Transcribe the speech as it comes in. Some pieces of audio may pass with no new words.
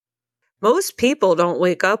Most people don't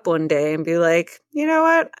wake up one day and be like, you know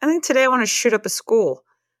what? I think today I want to shoot up a school.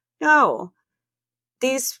 No,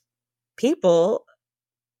 these people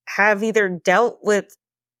have either dealt with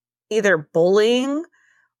either bullying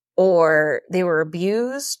or they were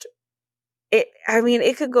abused. It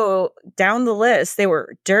could go down the list. They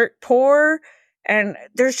were dirt poor, and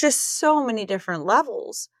there's just so many different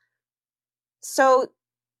levels. So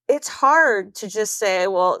it's hard to just say,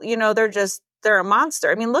 well, they're a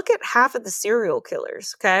monster. I mean, look at half of the serial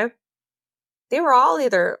killers, okay? They were all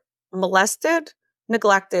either molested,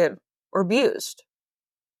 neglected, or abused.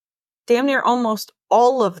 Damn near almost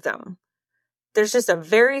all of them. There's just a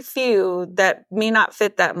very few that may not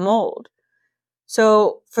fit that mold.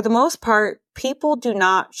 So for the most part, people do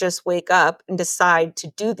not just wake up and decide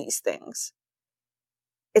to do these things.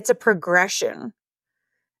 It's a progression.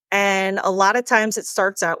 And a lot of times it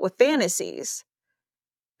starts out with fantasies.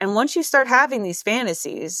 And once you start having these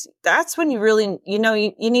fantasies, that's when you really, you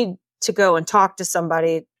need to go and talk to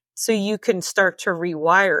somebody so you can start to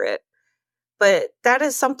rewire it. But that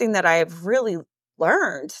is something that I've really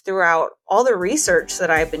learned throughout all the research that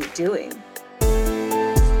I've been doing.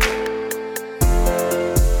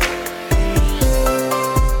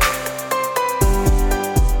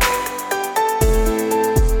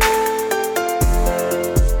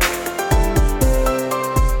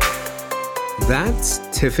 That's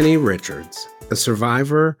Tiffanie Richards, a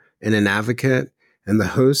survivor and an advocate and the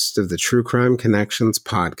host of the True Crime Connections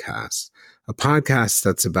podcast, a podcast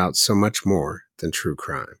that's about so much more than true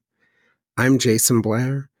crime. I'm Jason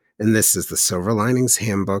Blair, and this is the Silver Linings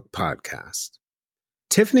Handbook podcast.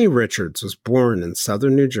 Tiffanie Richards was born in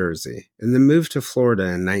southern New Jersey and then moved to Florida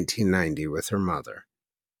in 1990 with her mother.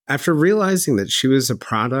 After realizing that she was a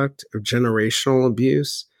product of generational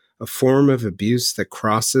abuse, a form of abuse that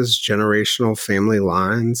crosses generational family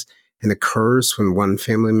lines and occurs when one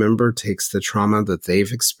family member takes the trauma that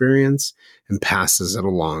they've experienced and passes it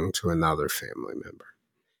along to another family member.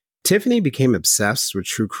 Tiffanie became obsessed with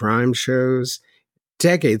true crime shows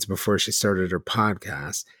decades before she started her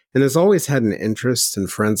podcast and has always had an interest in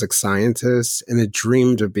forensic scientists and had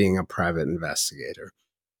dreamed of being a private investigator.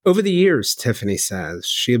 Over the years, Tiffanie says,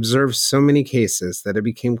 she observed so many cases that it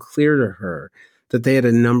became clear to her that they had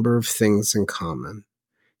a number of things in common.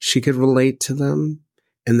 She could relate to them,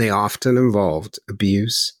 and they often involved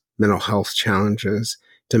abuse, mental health challenges,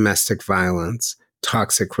 domestic violence,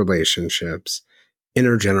 toxic relationships,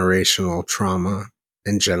 intergenerational trauma,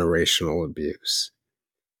 and generational abuse.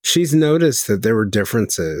 She's noticed that there were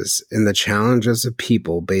differences in the challenges of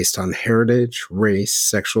people based on heritage, race,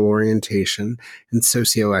 sexual orientation, and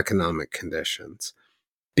socioeconomic conditions.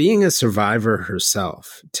 Being a survivor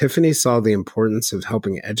herself, Tiffanie saw the importance of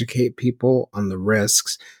helping educate people on the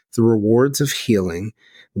risks, the rewards of healing,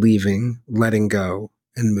 leaving, letting go,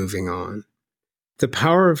 and moving on. The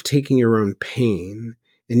power of taking your own pain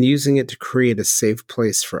and using it to create a safe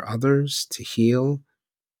place for others to heal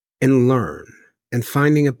and learn, and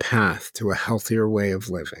finding a path to a healthier way of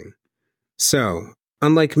living. So,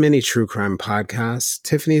 unlike many true crime podcasts,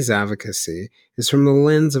 Tiffany's advocacy is from the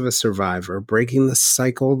lens of a survivor breaking the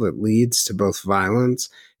cycle that leads to both violence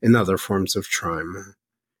and other forms of trauma.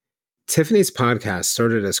 Tiffany's podcast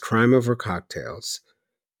started as Crime Over Cocktails.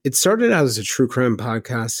 It started out as a true crime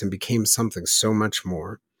podcast and became something so much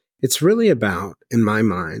more. It's really about, in my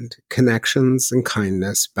mind, connections and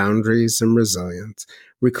kindness, boundaries and resilience,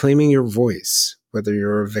 reclaiming your voice, whether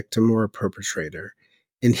you're a victim or a perpetrator,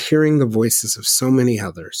 and hearing the voices of so many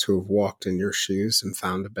others who have walked in your shoes and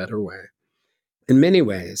found a better way. In many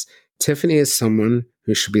ways, Tiffanie is someone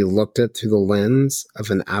who should be looked at through the lens of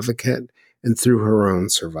an advocate and through her own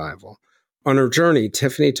survival. On her journey,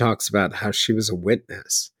 Tiffanie talks about how she was a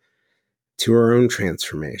witness to her own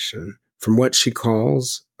transformation, from what she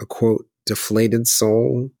calls a, quote, deflated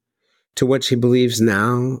soul, to what she believes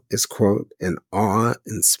now is, quote, an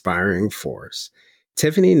awe-inspiring force.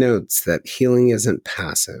 Tiffanie notes that healing isn't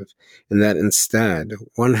passive and that instead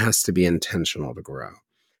one has to be intentional to grow.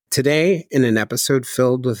 Today, in an episode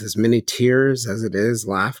filled with as many tears as it is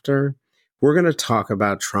laughter, we're going to talk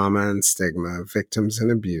about trauma and stigma, victims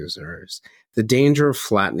and abusers, the danger of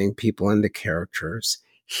flattening people into caricatures,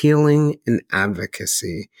 healing and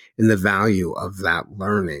advocacy, and the value of that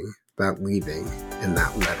learning, that leaving, and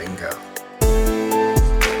that letting go.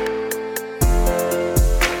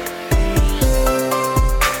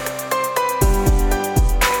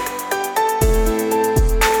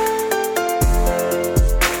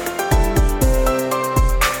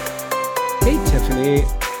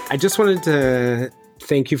 I just wanted to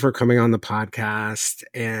thank you for coming on the podcast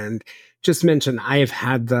and just mention, I have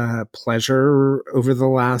had the pleasure over the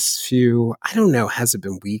last few, I don't know, has it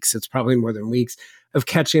been weeks? It's probably more than weeks, of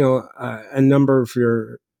catching a number of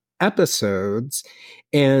your episodes.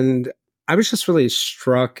 And I was just really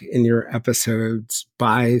struck in your episodes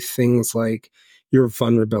by things like your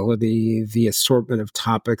vulnerability, the assortment of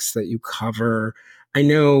topics that you cover. I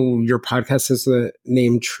know your podcast has the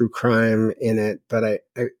name True Crime in it, but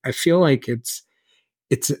I feel like it's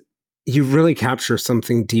you really capture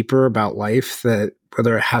something deeper about life, that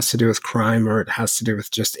whether it has to do with crime or it has to do with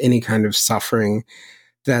just any kind of suffering,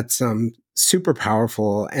 that's super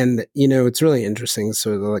powerful. And it's really interesting.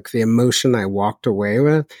 So like the emotion I walked away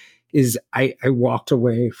with is I walked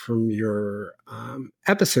away from your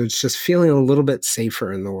episodes just feeling a little bit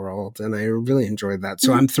safer in the world, and I really enjoyed that.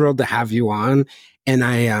 So I'm thrilled to have you on, and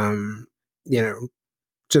I you know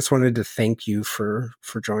just wanted to thank you for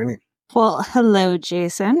joining. Well, hello,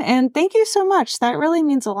 Jason, and thank you so much. That really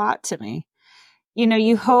means a lot to me.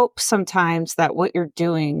 You hope sometimes that what you're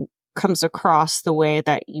doing comes across the way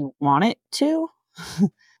that you want it to,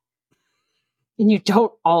 and you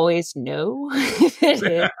don't always know if it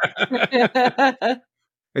is.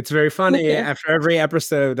 It's very funny. After every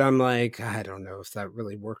episode, I'm like, I don't know if that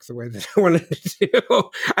really worked the way that I wanted to do.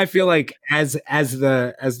 I feel like as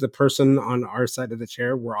the person on our side of the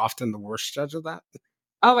chair, we're often the worst judge of that.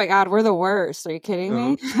 Oh my God, we're the worst. Are you kidding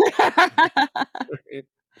me? Right.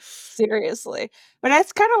 Seriously. But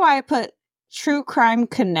that's kind of why I put true crime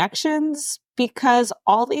connections, because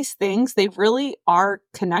all these things, they really are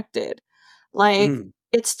connected. Like,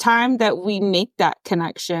 it's time that we make that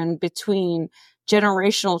connection between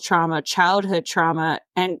generational trauma, childhood trauma,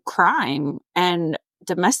 and crime and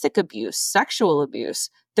domestic abuse, sexual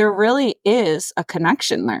abuse. There really is a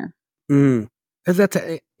connection there.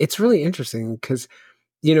 It's really interesting because,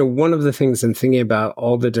 one of the things in thinking about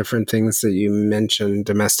all the different things that you mentioned,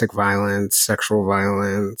 domestic violence, sexual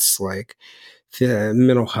violence, like the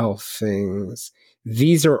mental health things,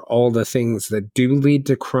 these are all the things that do lead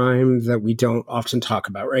to crime that we don't often talk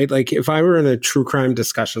about, right? Like if I were in a true crime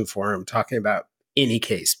discussion forum talking about any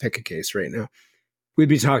case, pick a case right now, we'd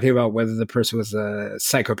be talking about whether the person was a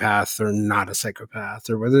psychopath or not a psychopath,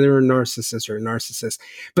 or whether they were a narcissist or a narcissist.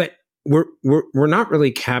 But we're not really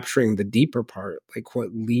capturing the deeper part, like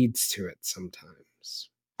what leads to it sometimes.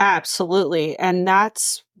 Absolutely. And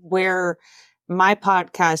that's where my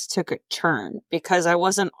podcast took a turn, because I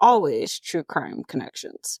wasn't always true crime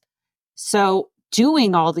connections. So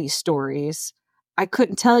doing all these stories, I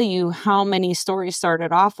couldn't tell you how many stories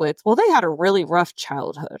started off with, well, they had a really rough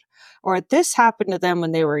childhood, or this happened to them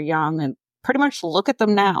when they were young, and pretty much look at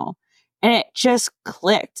them now. And it just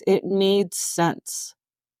clicked. It made sense.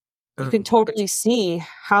 You can totally see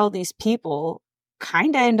how these people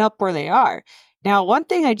kind of end up where they are. Now, one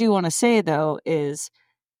thing I do want to say, though, is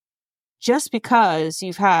just because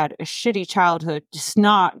you've had a shitty childhood does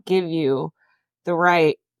not give you the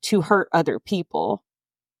right to hurt other people,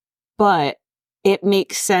 but it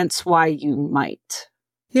makes sense why you might.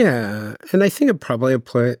 Yeah. And I think it probably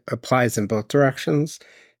applies in both directions,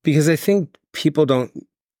 because I think people don't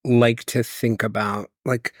like to think about,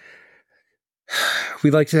 like,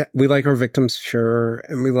 we like our victims pure,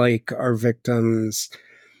 and we like our victims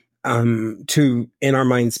to, in our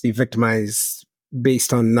minds, be victimized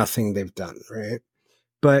based on nothing they've done, right?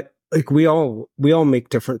 But like we all make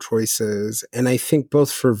different choices, and I think both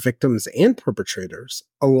for victims and perpetrators,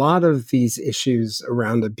 a lot of these issues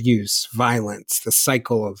around abuse, violence, the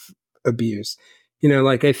cycle of abuse,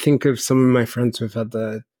 like I think of some of my friends who've had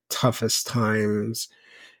the toughest times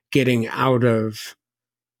getting out of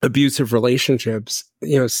abusive relationships.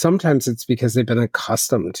 Sometimes it's because they've been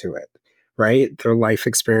accustomed to it, right? Their life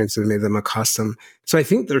experience has made them accustomed. So I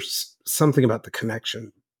think there's something about the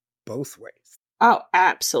connection both ways. Oh,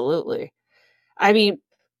 absolutely. I mean,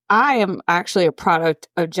 I am actually a product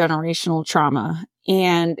of generational trauma,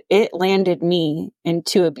 and it landed me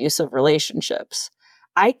into abusive relationships.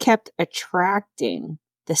 I kept attracting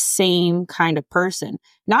the same kind of person,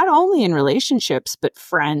 not only in relationships, but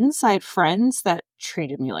friends. I had friends that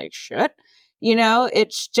treated me like shit.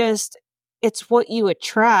 It's what you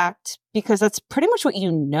attract, because that's pretty much what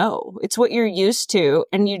you know. It's what you're used to,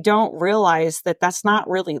 and you don't realize that that's not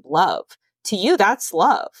really love. To you, that's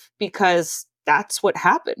love, because that's what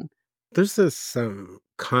happened. There's this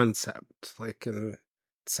concept, like in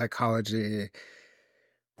psychology,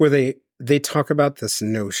 where they talk about this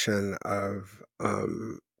notion of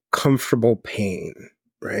comfortable pain,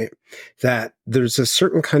 right? That there's a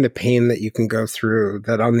certain kind of pain that you can go through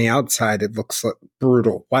that on the outside it looks like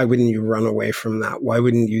brutal. Why wouldn't you run away from that? Why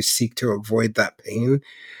wouldn't you seek to avoid that pain?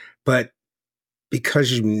 But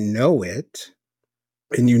because you know it,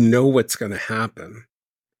 and you know what's going to happen,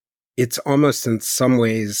 it's almost in some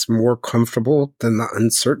ways more comfortable than the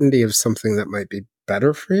uncertainty of something that might be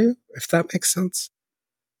better for you, if that makes sense.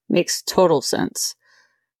 Makes total sense.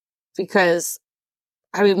 Because,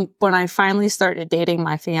 I mean, when I finally started dating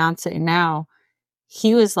my fiance now,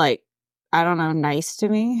 he was like, I don't know, nice to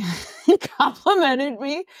me, complimented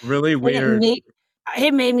me, Really and weird.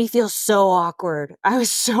 it made me feel so awkward. I was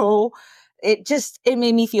so it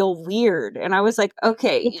made me feel weird, and I was like,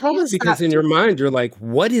 "Okay, Well, you need to probably stop." because in your mind, you're like,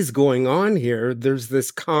 what is going on here? There's this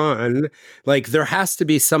con. Like, there has to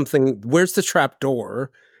be something. Where's the trap door?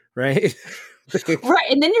 Right? Like, Right,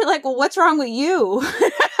 and then you're like, "Well, what's wrong with you?"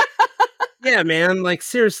 yeah, man. Like,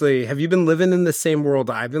 seriously, have you been living in the same world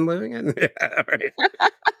I've been living in? Yeah, right.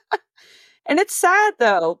 And it's sad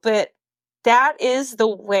though, but that is the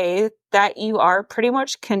way that you are pretty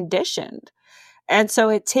much conditioned. And so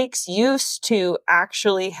it takes used to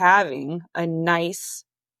actually having a nice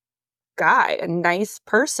guy, a nice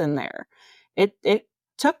person there. It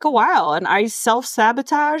took a while and I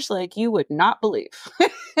self-sabotage like you would not believe.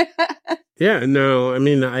 Yeah, no, I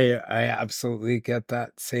mean, I absolutely get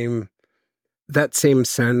that same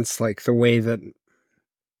sense, like the way that,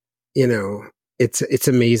 you know, it's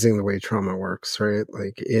amazing the way trauma works, right?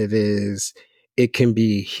 Like it can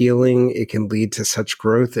be healing, it can lead to such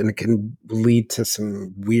growth, and it can lead to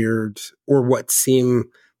some weird, or what seem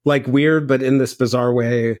like weird, but in this bizarre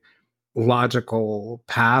way, logical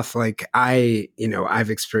path. Like I've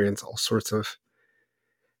experienced all sorts of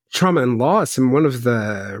trauma and loss, and one of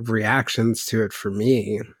the reactions to it for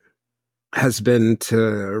me has been to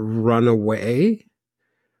run away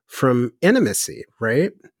from intimacy,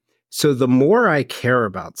 right? So the more I care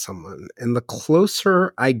about someone and the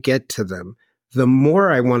closer I get to them, the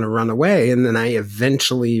more I want to run away. And then I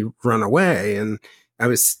eventually run away. And I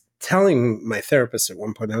was telling my therapist at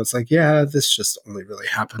one point, I was like, yeah, this just only really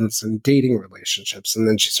happens in dating relationships. And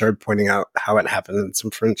then she started pointing out how it happened in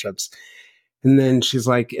some friendships. And then she's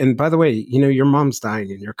like, and by the way, your mom's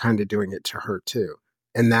dying and you're kind of doing it to her too.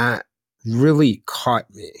 And that really caught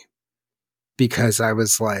me because I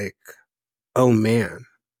was like, oh man,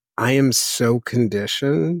 I am so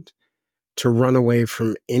conditioned to run away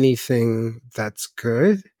from anything that's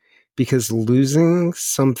good because losing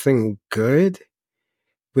something good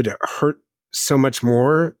would hurt so much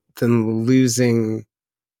more than losing,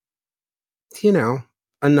 you know,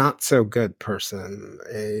 a not so good person,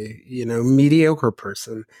 mediocre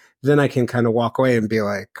person. Then I can kind of walk away and be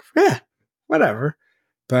like, yeah, whatever.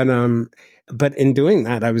 But in doing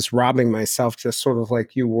that, I was robbing myself, just sort of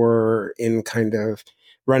like you were in kind of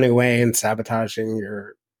running away and sabotaging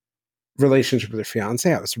your relationship with your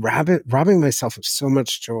fiance. I was robbing myself of so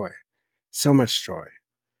much joy, so much joy.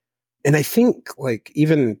 And I think, like,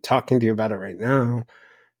 even talking to you about it right now,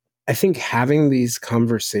 I think having these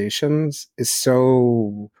conversations is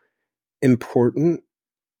so important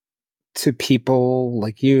to people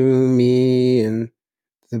like you, me, and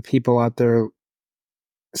the people out there,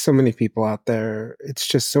 so many people out there. It's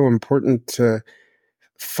just so important to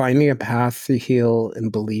finding a path to heal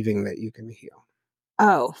and believing that you can heal.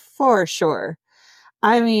 Oh, for sure.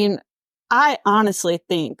 I mean, I honestly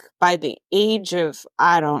think by the age of,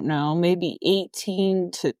 I don't know, maybe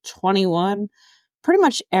 18 to 21, pretty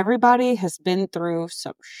much everybody has been through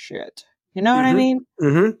some shit. You know what I Mm-hmm. mean?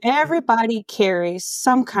 Mm-hmm. Everybody carries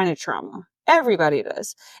some kind of trauma. Everybody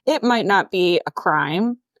does. It might not be a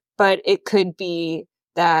crime, but it could be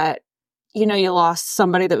that, you lost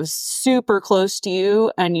somebody that was super close to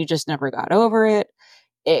you and you just never got over it.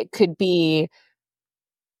 It could be,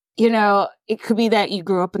 it could be that you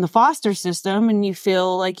grew up in the foster system and you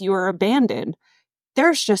feel like you were abandoned.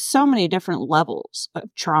 There's just so many different levels of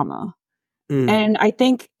trauma. Mm. And I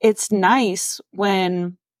think it's nice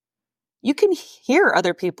when you can hear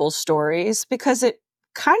other people's stories because it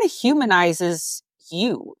kind of humanizes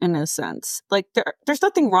you in a sense. Like there's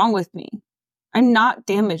nothing wrong with me. I'm not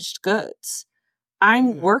damaged goods. I'm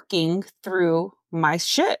Yeah. working through my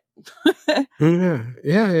shit. Yeah,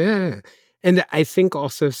 yeah, yeah. And I think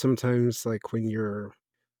also sometimes, like, when you're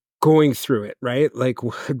going through it, right? Like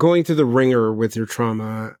going through the ringer with your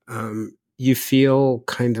trauma, you feel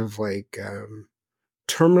kind of like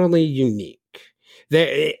terminally unique.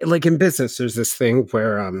 Like in business, there's this thing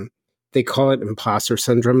where they call it imposter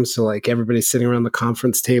syndrome. So like everybody's sitting around the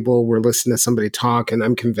conference table, we're listening to somebody talk, and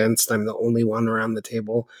I'm convinced I'm the only one around the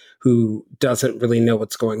table who doesn't really know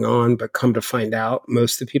what's going on. But come to find out,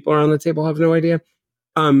 most of the people around the table have no idea.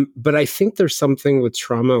 But I think there's something with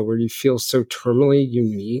trauma where you feel so terminally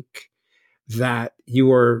unique that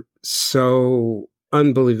you are so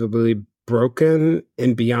unbelievably broken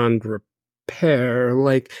and beyond repair.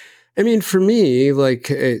 Like, I mean, for me,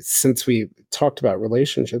 like, since we talked about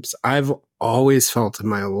relationships, I've always felt in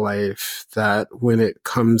my life that when it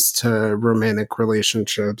comes to romantic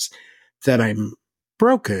relationships, that I'm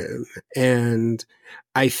broken. And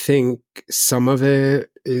I think some of it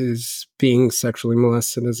is being sexually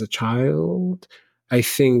molested as a child. I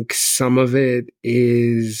think some of it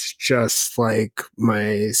is just like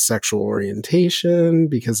my sexual orientation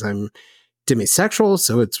because I'm demisexual,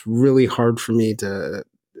 so it's really hard for me to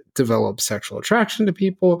develop sexual attraction to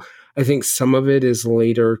people. I think some of it is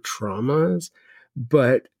later traumas,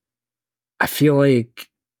 but I feel like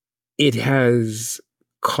it has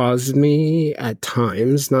caused me at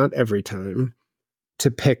times, not every time,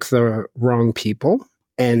 to pick the wrong people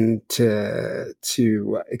and to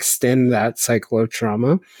extend that cycle of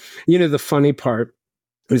trauma. You know, the funny part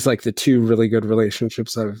it was like the two really good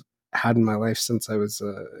relationships I've had in my life since I was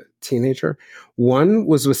a teenager. One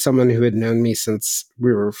was with someone who had known me since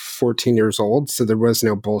we were 14 years old. So there was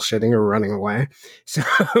no bullshitting or running away. So,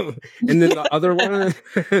 and then the other one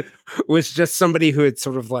was just somebody who had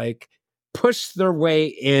sort of like pushed their way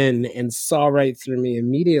in and saw right through me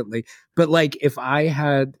immediately. But like if I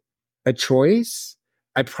had a choice,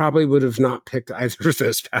 I probably would have not picked either of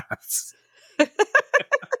those paths.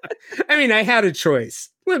 I mean, I had a choice.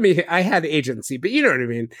 I had agency, but you know what I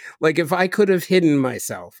mean? Like, if I could have hidden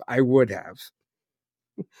myself, I would have.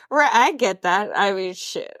 Right, I get that. I mean,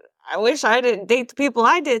 shit. I wish I didn't date the people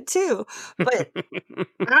I did too. But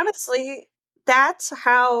honestly, that's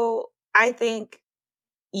how I think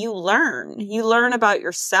you learn. You learn about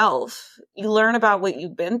yourself. You learn about what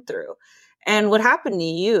you've been through. And what happened to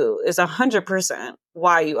you is 100%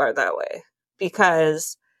 why you are that way.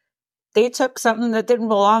 Because they took something that didn't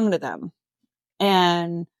belong to them.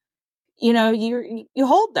 And you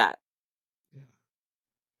hold that.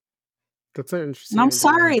 That's an And interesting I'm idea.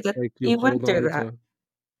 sorry that Like you you went hold through on that. to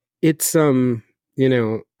it's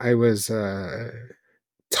I was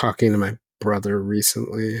talking to my brother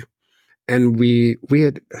recently and we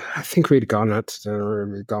had I think we'd gone out to dinner or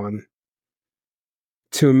we'd gone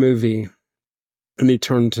to a movie and he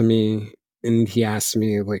turned to me and he asked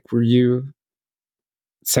me, like, were you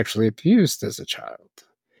sexually abused as a child?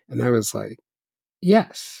 And I was like,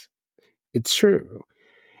 yes, it's true.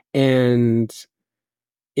 And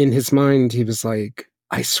in his mind, he was like,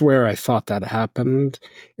 I swear I thought that happened.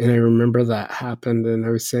 And I remember that happened. And I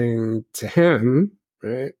was saying to him,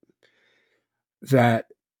 right, that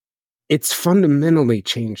it's fundamentally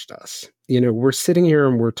changed us. You know, we're sitting here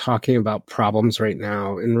and we're talking about problems right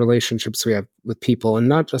now in relationships we have with people and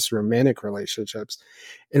not just romantic relationships.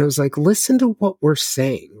 And it was like, listen to what we're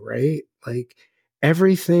saying, right? Like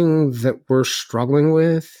everything that we're struggling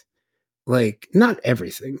with, like not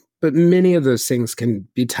everything, but many of those things can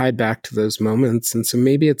be tied back to those moments. And so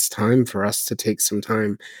maybe it's time for us to take some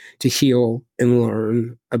time to heal and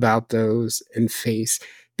learn about those and face.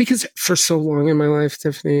 Because for so long in my life,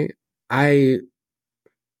 Tiffanie, I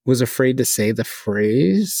was afraid to say the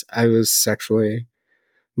phrase I was sexually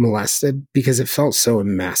molested because it felt so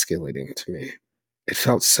emasculating to me. It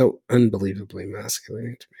felt so unbelievably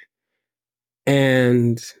emasculating to me.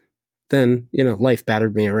 And then, life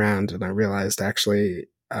battered me around and I realized actually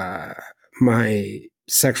my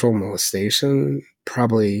sexual molestation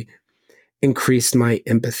probably increased my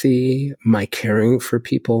empathy, my caring for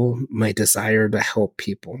people, my desire to help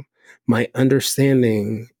people, my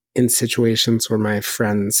understanding in situations where my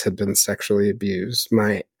friends had been sexually abused,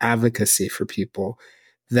 my advocacy for people.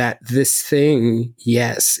 That this thing,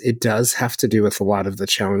 yes, it does have to do with a lot of the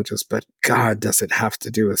challenges, but God, does it have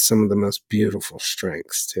to do with some of the most beautiful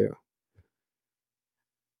strengths too.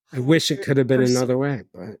 I wish it could have been 100%. another way,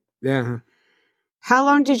 but yeah. How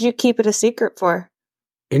long did you keep it a secret for?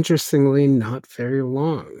 Interestingly, not very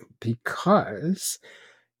long because,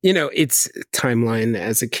 it's timeline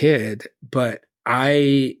as a kid, but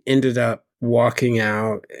I ended up walking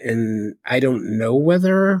out and I don't know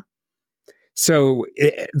whether. So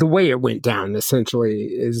the way it went down essentially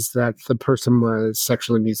is that the person was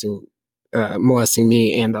sexually molesting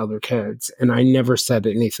me and other kids. And I never said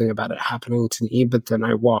anything about it happening to me, but then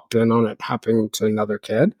I walked in on it happening to another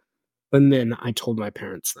kid. And then I told my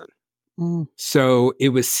parents then. Mm. So it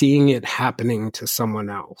was seeing it happening to someone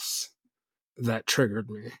else that triggered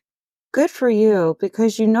me. Good for you,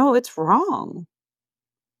 because you know it's wrong.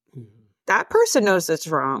 That person knows it's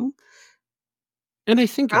wrong. And I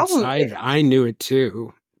think Problem inside I knew it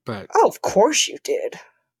too, but Oh, of course you did.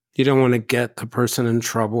 you don't want to get the person in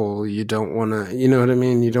trouble. You don't want to, you know what I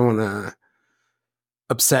mean? You don't want to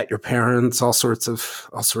upset your parents, all sorts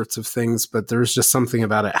of things, but there's just something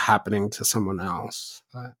about it happening to someone else.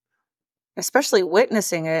 Especially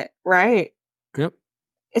witnessing it, right? Yep.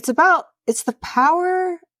 it's the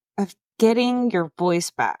power of getting your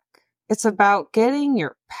voice back. It's about getting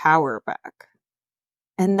your power back.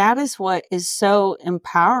 And that is what is so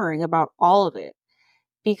empowering about all of it.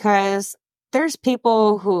 Because there's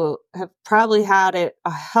people who have probably had it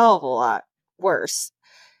a hell of a lot worse.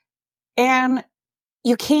 And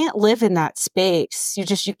you can't live in that space. You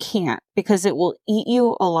can't, because it will eat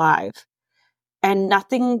you alive and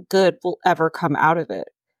nothing good will ever come out of it.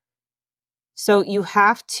 So you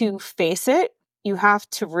have to face it. You have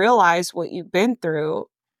to realize what you've been through.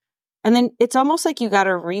 And then it's almost like you got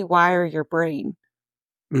to rewire your brain.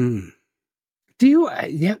 Mm. Do you,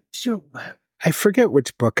 yeah, so I forget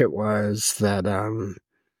which book it was that, uh,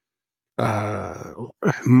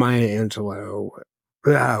 Maya Angelou,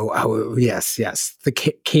 yes, the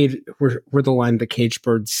cage, where the line, the cage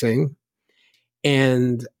birds sing.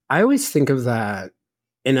 And I always think of that,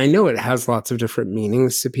 and I know it has lots of different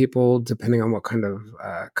meanings to people depending on what kind of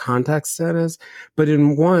context that is. But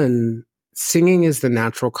in one, singing is the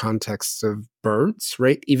natural context of birds,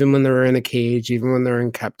 right? Even when they're in a cage, even when they're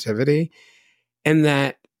in captivity. And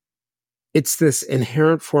that it's this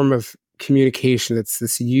inherent form of communication. It's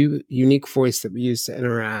this unique voice that we use to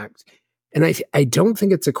interact. And I don't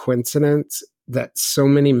think it's a coincidence that so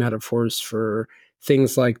many metaphors for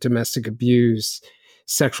things like domestic abuse,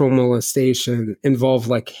 sexual molestation involve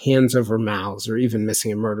like hands over mouths or even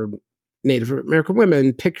missing and murdered Native American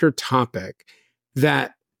women. Pick your topic.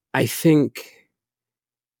 That I think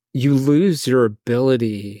you lose your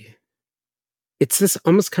ability. It's this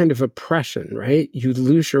almost kind of oppression, right? You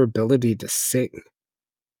lose your ability to sing.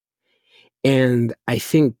 And I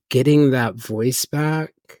think getting that voice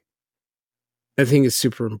back, I think is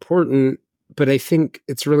super important, but I think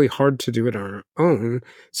it's really hard to do it on our own.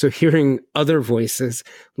 So hearing other voices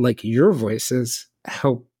like your voices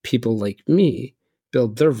help people like me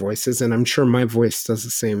build their voices. And I'm sure my voice does the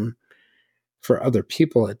same for other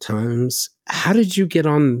people at times. How did you get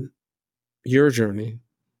on your journey?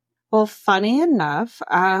 Well, funny enough,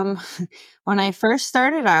 when I first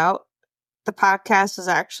started out, the podcast was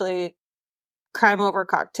actually Crime Over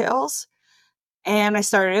Cocktails. And I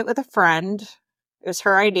started it with a friend. It was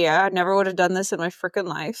her idea. I never would have done this in my freaking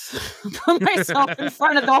life. Put myself in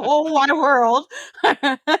front of the whole wide world.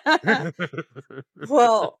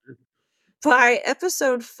 Well, by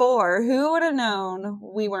episode 4, who would have known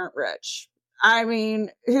we weren't rich? I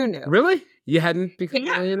mean, who knew? Really? You hadn't become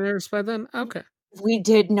Yeah, millionaires by then? Okay. we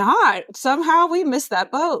did not. Somehow we missed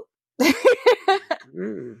that boat.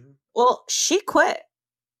 Mm. Well, she quit.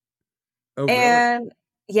 Oh, really? And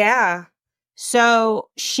yeah. So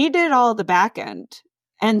she did all the back end.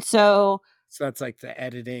 And so, So that's like the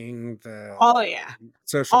editing, the oh yeah,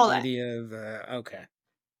 social all that. media, the okay.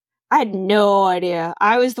 I had no idea.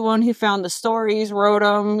 I was the one who found the stories, wrote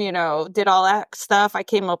them, did all that stuff. I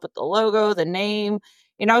came up with the logo, the name.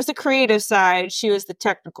 I was the creative side. She was the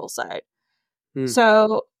technical side. Hmm.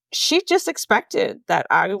 So she just expected that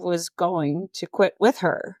I was going to quit with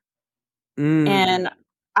her. Mm. And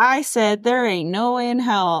I said, there ain't no way in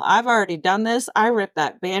hell. I've already done this. I ripped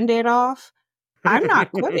that Band-Aid off. I'm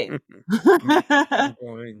not quitting. I'm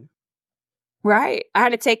going. Right. I had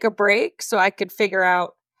to take a break so I could figure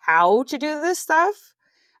out how to do this stuff.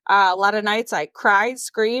 A lot of nights I cried,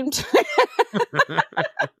 screamed.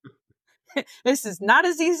 This is not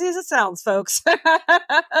as easy as it sounds, folks.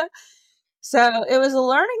 So it was a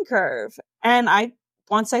learning curve. And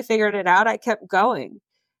once I figured it out, I kept going.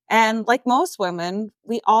 And like most women,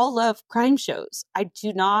 we all love crime shows. I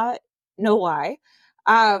do not know why.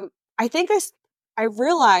 I think I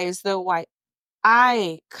realized though why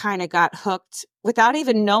I kind of got hooked without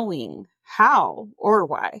even knowing how or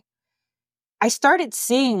why. I started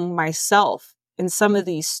seeing myself in some of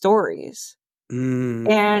these stories.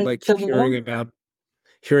 And Like the more,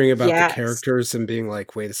 hearing about the yes, characters and being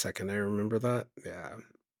like, wait a second, I remember that. Yeah.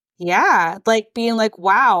 yeah, like being like,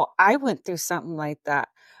 wow, I went through something like that.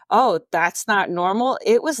 Oh, that's not normal.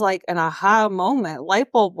 It was like an aha moment.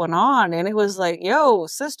 Light bulb went on, and it was like, yo,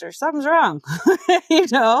 sister, something's wrong, you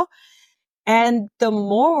know? And the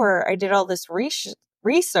more I did all this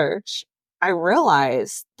research, I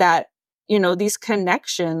realized that, these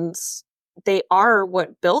connections, they are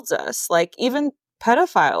what builds us. Like even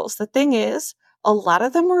pedophiles, the thing is, a lot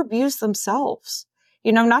of them were abused themselves,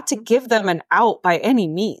 not to give them an out by any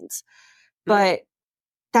means, Mm. but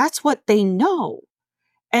that's what they know.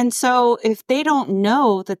 And so if they don't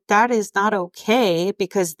know that that is not okay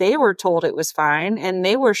because they were told it was fine and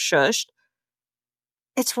they were shushed,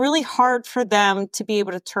 it's really hard for them to be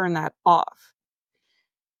able to turn that off.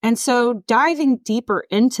 And so diving deeper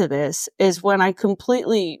into this is when I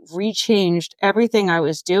completely rechanged everything I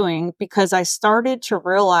was doing because I started to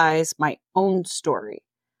realize my own story.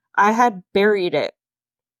 I had buried it.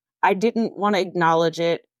 I didn't want to acknowledge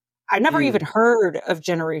it. I never even heard of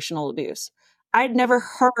generational abuse. I'd never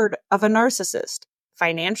heard of a narcissist.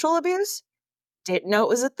 Financial abuse? Didn't know it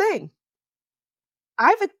was a thing.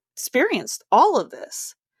 I've experienced all of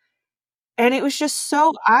this. And it was just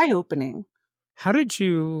so eye-opening. How did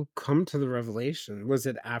you come to the revelation? Was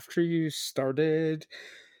it after you started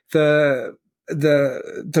the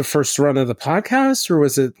the first run of the podcast, or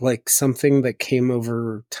was it like something that came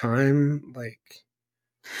over time? Like,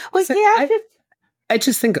 Well, 'cause yeah, I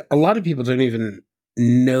just think a lot of people don't even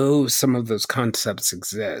know some of those concepts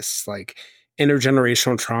exist. Like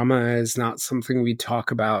intergenerational trauma is not something we talk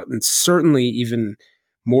about, and certainly even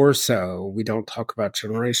more so, we don't talk about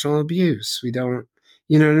generational abuse. We don't,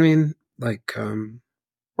 you know what I mean? Like,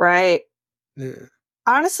 right. yeah.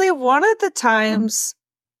 Honestly, one of the times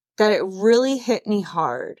that it really hit me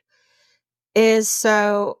hard is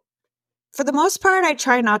so for the most part, I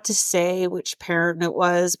try not to say which parent it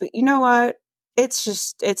was, but you know what?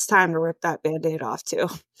 It's time to rip that band-aid off too.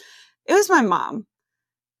 It was my mom.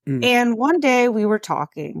 Mm. And one day we were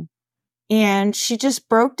talking and she just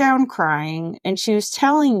broke down crying and she was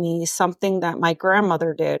telling me something that my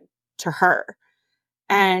grandmother did to her.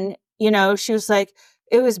 And, she was like,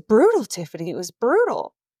 it was brutal, Tiffany. It was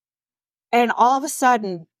brutal. And all of a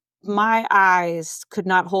sudden, my eyes could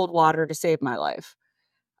not hold water to save my life.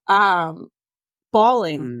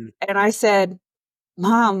 Bawling. Mm. And I said,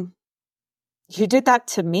 Mom, you did that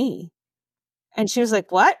to me. And she was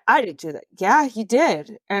like, what? I didn't do that. Yeah, you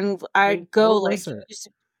did. And I'd go What like, was it?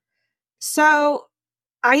 so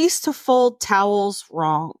I used to fold towels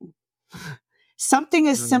wrong. Something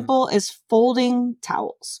as Mm. simple as folding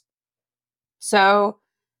towels. So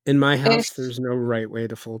In my if, house, there's no right way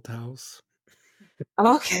to fold towels.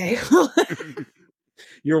 okay.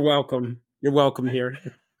 You're welcome. You're welcome here.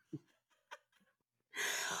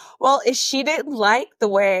 Well, if she didn't like the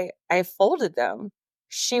way I folded them,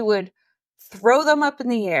 she would throw them up in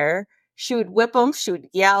the air. She would whip them. She would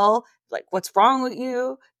yell, like, what's wrong with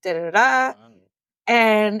you? Da da da. Wow.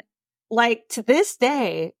 And like to this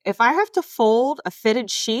day, if I have to fold a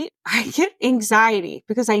fitted sheet, I get anxiety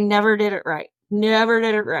because I never did it right. Never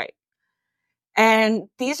did it right. And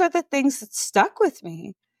these are the things that stuck with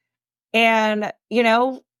me. And,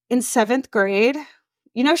 in seventh grade,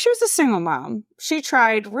 she was a single mom. She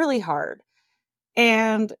tried really hard.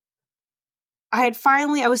 And I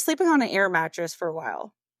was sleeping on an air mattress for a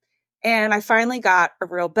while. And I finally got a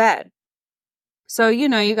real bed. So, you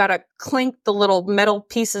got to clink the little metal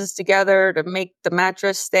pieces together to make the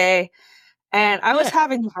mattress stay. And I was Yeah.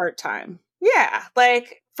 having a hard time. Yeah.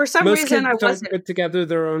 Like for some Most reason kids I don't wasn't put together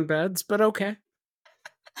their own beds, but okay.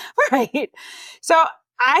 right. So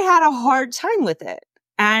I had a hard time with it.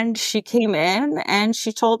 And she came in and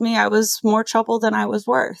she told me I was more trouble than I was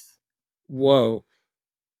worth. Whoa.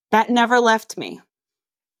 That never left me.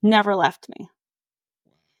 Never left me.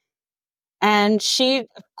 And she,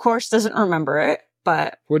 of course, doesn't remember it,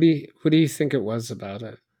 but What do you think it was about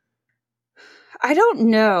it? I don't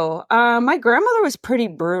know. My grandmother was pretty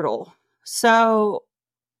brutal. So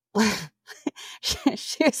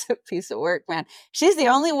she was a piece of work, man. She's the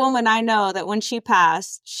only woman I know that when she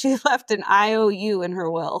passed, she left an IOU in her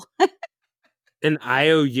will. An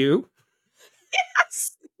IOU?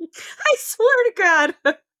 Yes. I swear to God.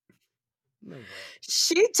 No way.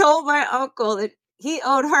 She told my uncle that he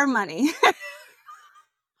owed her money.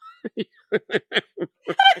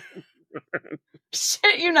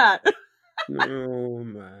 Shit, you not. Oh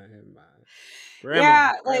my. Grandma.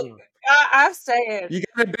 Yeah, like Grandma. I'm saying. You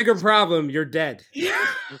got a bigger problem. You're dead. I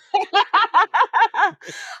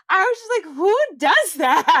was just like, who does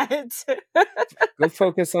that? Go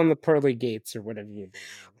focus on the pearly gates or whatever you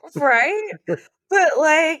do. Right? But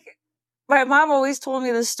like, my mom always told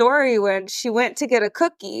me the story when she went to get a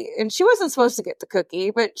cookie and she wasn't supposed to get the cookie,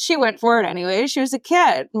 but she went for it anyway. She was a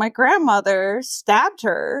kid. My grandmother stabbed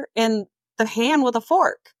her in the hand with a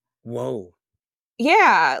fork. Whoa.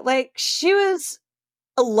 Yeah, like she was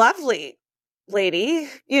a lovely lady,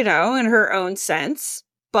 in her own sense,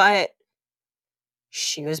 but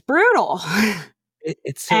she was brutal.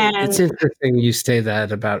 It's And interesting you say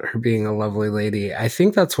that about her being a lovely lady. I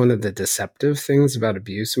think that's one of the deceptive things about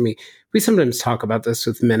abuse. I mean, we sometimes talk about this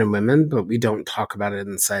with men and women, but we don't talk about it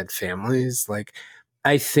inside families. Like,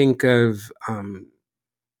 I think of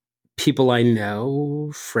people I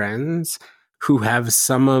know, friends, who have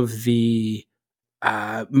some of the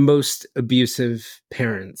most abusive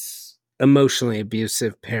parents emotionally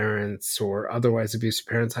abusive parents or otherwise abusive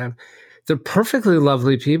parents have, they're perfectly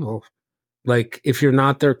lovely people. Like if you're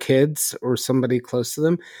not their kids or somebody close to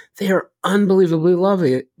them, they are unbelievably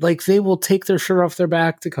lovely. Like they will take their shirt off their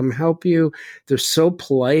back to come help you. They're so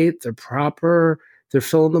polite, they're proper, they're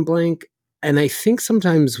fill in the blank. And I think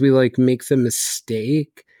sometimes we like make the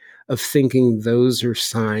mistake of thinking those are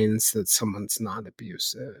signs that someone's not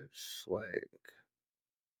abusive. Like,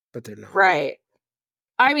 but they're not. Right.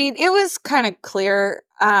 I mean, it was kind of clear.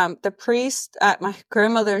 The priest at my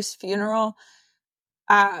grandmother's funeral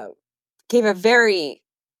uh, gave a very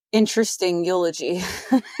interesting eulogy.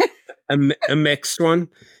 A mixed one.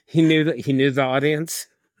 He knew the audience.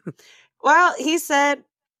 Well, he said,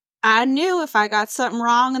 I knew if I got something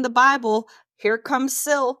wrong in the Bible, here comes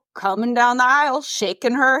Syl coming down the aisle,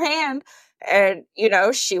 shaking her hand. And,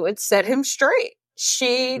 she would set him straight.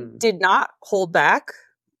 She did not hold back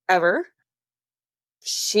ever.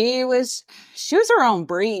 She was her own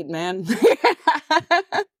breed, man. Do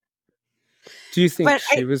you think But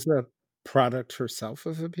she was a product herself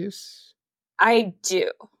of abuse? I do,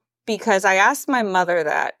 because I asked my mother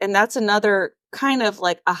that, and that's another kind of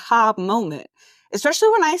like aha moment, especially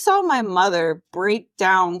when I saw my mother break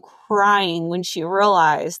down crying when she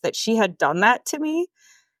realized that she had done that to me.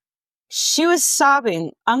 She was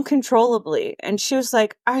sobbing uncontrollably, and she was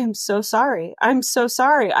like, I am so sorry. I'm so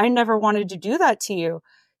sorry. I never wanted to do that to you.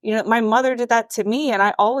 My mother did that to me, and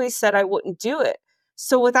I always said I wouldn't do it.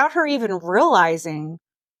 So without her even realizing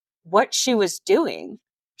what she was doing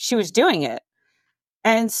it.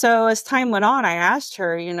 And so as time went on, I asked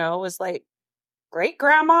her, was like, great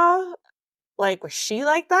grandma, like, was she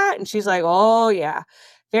like that? And she's like, oh yeah,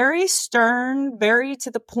 very stern, very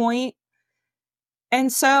to the point.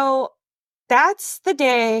 And so that's the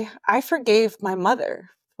day I forgave my mother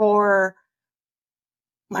for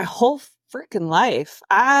my whole freaking life.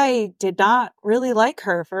 I did not really like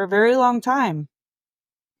her for a very long time.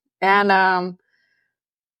 And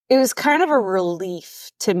it was kind of a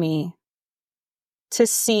relief to me to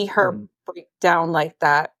see her break down like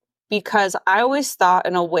that, because I always thought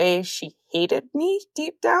in a way she hated me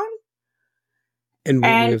deep down. And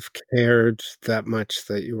wouldn't And have cared that much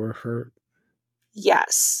that you were hurt.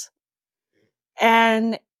 yes.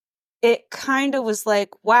 And it kind of was like,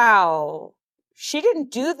 wow, she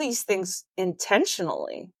didn't do these things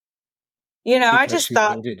intentionally. I Because just she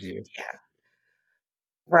thought, hated you. yeah,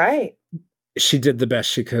 right. She did the best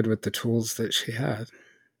she could with the tools that she had.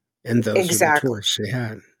 And those were the Exactly. tools she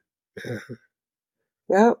had. Yeah.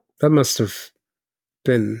 Yep. That must have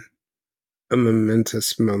been a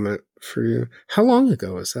momentous moment for you. How long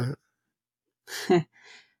ago was that?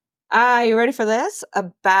 You ready for this?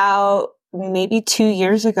 About maybe 2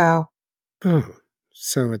 years ago. Oh,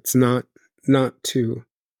 so it's not too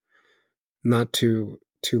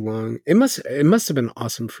long. It must have been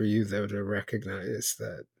awesome for you though to recognize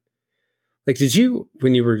that. Like, did you,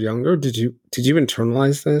 when you were younger, did you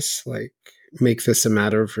internalize this? Like, make this a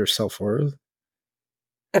matter of your self-worth?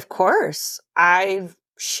 Of course.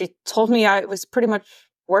 She told me I was pretty much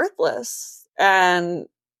worthless. And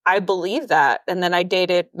I believed that. And then I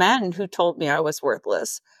dated men who told me I was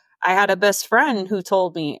worthless. I had a best friend who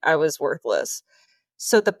told me I was worthless.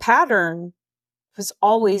 So the pattern was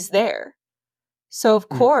always there. So of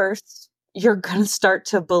course, you're going to start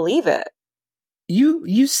to believe it.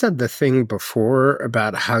 You said the thing before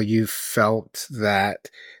about how you felt that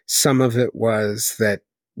some of it was that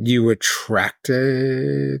you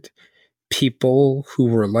attracted people who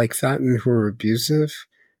were like that and who were abusive.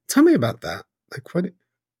 Tell me about that. Like what?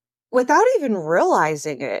 Without even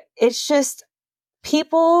realizing it, it's just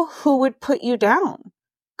people who would put you down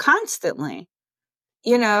constantly.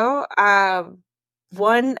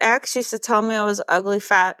 One ex used to tell me I was ugly,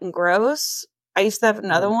 fat, and gross. I used to have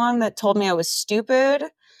another one that told me I was stupid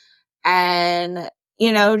and,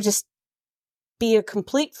 just be a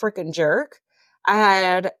complete freaking jerk. I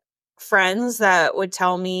had friends that would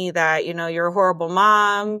tell me that, you're a horrible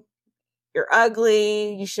mom, you're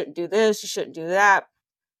ugly, you shouldn't do this, you shouldn't do that.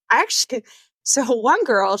 So one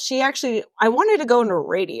girl, I wanted to go into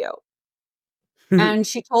radio. And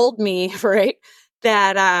she told me, right,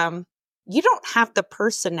 that you don't have the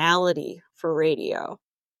personality for radio.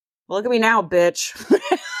 Well, look at me now, bitch.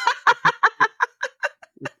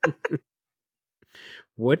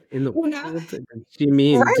 What in the You know? world did she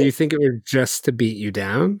mean? Do Right. you think it was just to beat you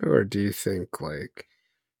down, or do you think like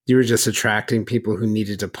you were just attracting people who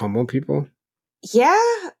needed to pummel people? Yeah.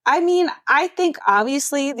 I mean, I think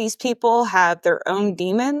obviously these people have their own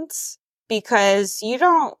demons, because you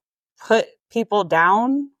don't put people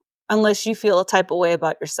down unless you feel a type of way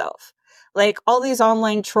about yourself. Like all these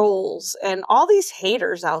online trolls and all these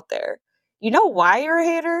haters out there. You know why you're a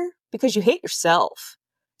hater? Because you hate yourself.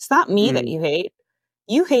 It's not me that Mm, you hate.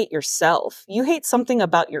 You hate yourself. You hate something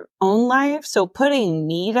about your own life. So putting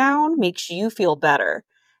me down makes you feel better.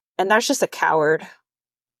 And that's just a coward.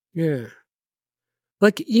 yeah.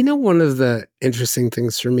 Like, one of the interesting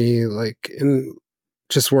things for me, like in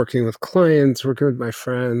just working with clients, working with my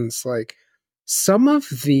friends, like some of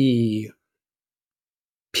the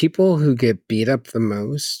people who get beat up the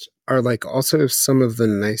most are like also some of the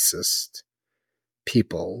nicest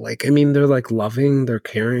people. Like, I mean, they're like loving, they're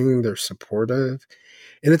caring, they're supportive.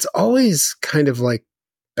 And it's always kind of like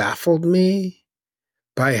baffled me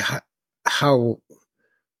by how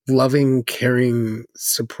loving, caring,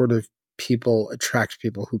 supportive people attract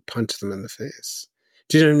people who punch them in the face.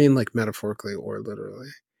 Do you know what I mean? Like metaphorically or literally.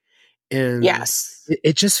 And Yes,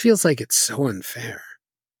 it just feels like it's so unfair.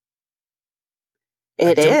 it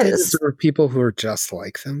Like, don't they is. deserve people who are just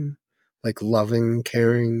like them? Like loving,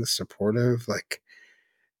 caring, supportive? Like,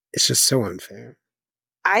 it's just so unfair.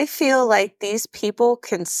 I feel like these people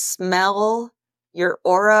can smell your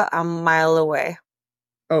aura a mile away.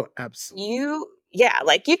 Oh, absolutely. Yeah,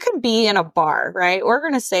 like you could be in a bar, right? We're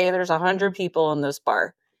going to say there's 100 people in this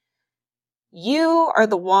bar. You are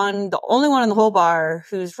the only one in the whole bar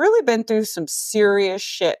who's really been through some serious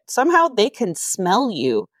shit. Somehow they can smell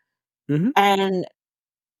you. Hmm. And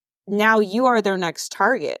now you are their next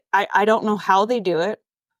target. I don't know how they do it.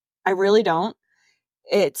 I really don't.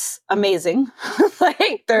 It's amazing. Like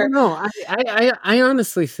Oh they're no, I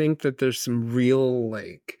honestly think that there's some real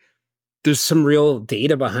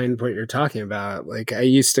data behind what you're talking about. Like I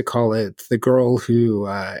used to call it the girl who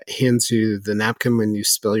hands you the napkin when you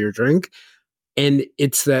spill your drink. And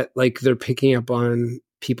it's that like they're picking up on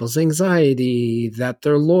people's anxiety, that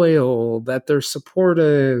they're loyal, that they're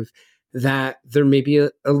supportive, that they're maybe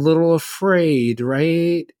a little afraid,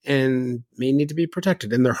 right? And may need to be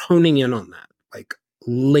protected. And they're honing in on that like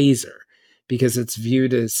laser because it's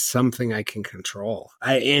viewed as something I can control.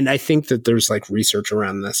 I think that there's like research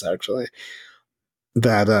around this actually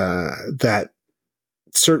that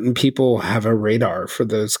certain people have a radar for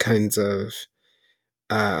those kinds of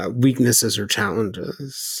weaknesses or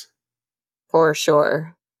challenges. for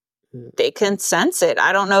sure. Yeah. They can sense it.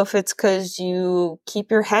 I don't know if it's because you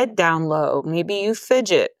keep your head down low. Maybe you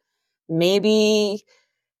fidget. Maybe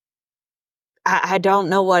I don't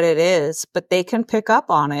know what it is, but they can pick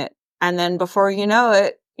up on it. And then before you know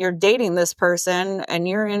it, you're dating this person and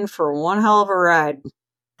you're in for one hell of a ride.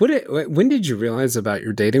 When did you realize about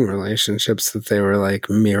your dating relationships that they were like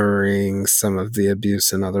mirroring some of the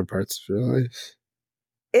abuse in other parts of your life?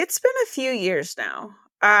 It's been a few years now.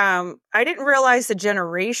 I didn't realize the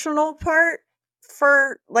generational part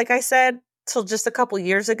for, like I said, till just a couple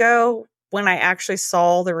years ago when I actually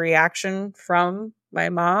saw the reaction from my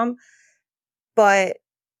mom. But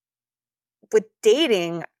with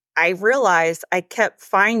dating, I realized I kept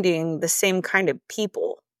finding the same kind of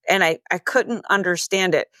people and I couldn't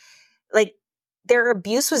understand it. Like their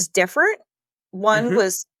abuse was different. One Hmm.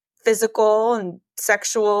 was physical and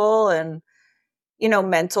sexual and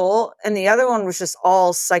mental, and the other one was just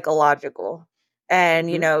all psychological. And,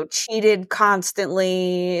 Hmm. cheated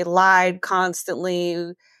constantly, lied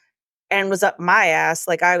constantly, and was up my ass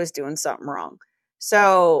like I was doing something wrong.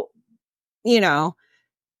 So, you know,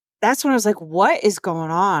 that's when I was like, what is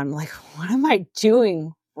going on? Like, what am I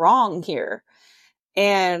doing wrong here?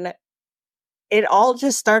 And it all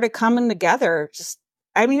just started coming together.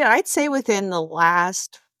 I mean, I'd say within the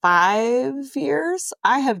last 5 years,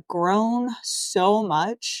 I have grown so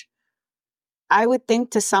much. I would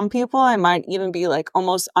think to some people, I might even be like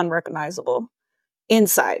almost unrecognizable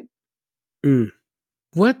inside. Mm.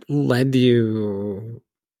 What led you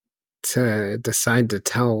to decide to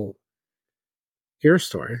tell your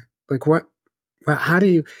story? Like how do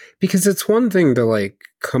you, because it's one thing to like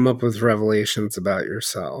come up with revelations about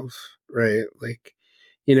yourself, right? Like,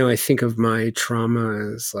 I think of my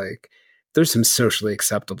trauma as like, there's some socially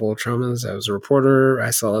acceptable traumas. I was a reporter.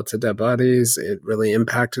 I saw lots of dead bodies. It really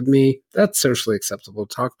impacted me. That's socially acceptable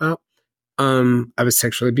to talk about. I was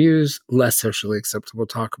sexually abused, less socially acceptable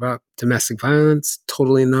to talk about. Domestic violence,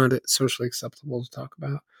 totally not socially acceptable to talk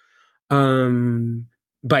about.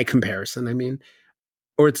 By comparison, I mean,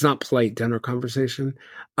 or it's not polite dinner conversation.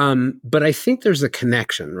 But I think there's a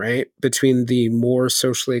connection, right, between the more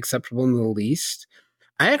socially acceptable and the least.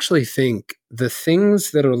 I actually think the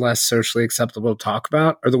things that are less socially acceptable to talk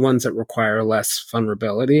about are the ones that require less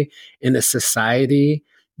vulnerability in a society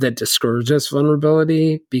that discourages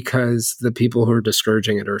vulnerability because the people who are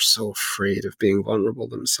discouraging it are so afraid of being vulnerable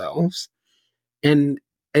themselves. And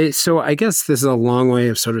so I guess this is a long way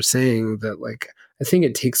of sort of saying that, like, I think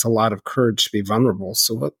it takes a lot of courage to be vulnerable.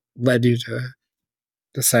 So led you to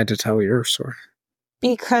decide to tell your story?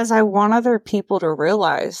 Because I want other people to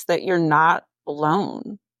realize that you're not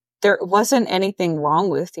alone. There wasn't anything wrong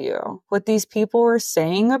with you. What these people were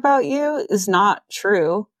saying about you is not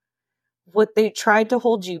true. What they tried to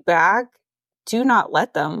hold you back, do not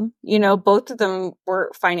let them. You know, both of them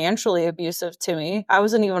were financially abusive to me. I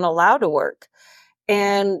wasn't even allowed to work.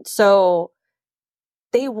 And so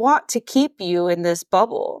they want to keep you in this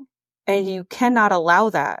bubble, and you cannot allow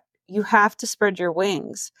that. You have to spread your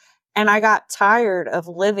wings. And I got tired of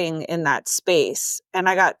living in that space. And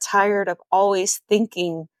I got tired of always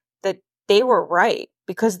thinking that they were right,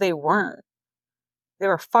 because they weren't. They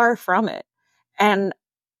were far from it. And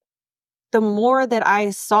the more that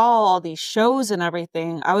I saw all these shows and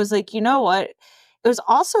everything, I was like, you know what? It was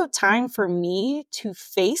also time for me to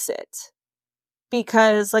face it.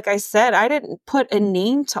 Because, like I said, I didn't put a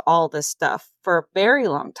name to all this stuff for a very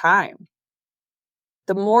long time.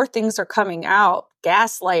 The more things are coming out,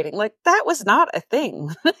 gaslighting, like that was not a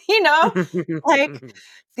thing, you know? Like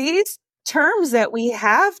these terms that we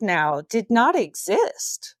have now did not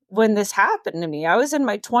exist when this happened to me. I was in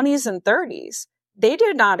my 20s and 30s. They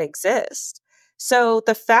did not exist. So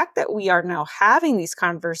the fact that we are now having these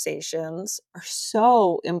conversations are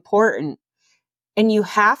so important. And you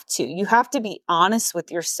have to be honest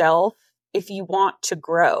with yourself if you want to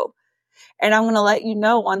grow. And I'm going to let you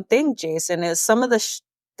know one thing, Jason, is some of the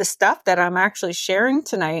stuff that I'm actually sharing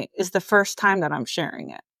tonight is the first time that I'm sharing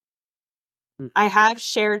it. I have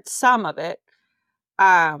shared some of it,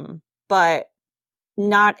 but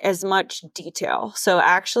not as much detail. So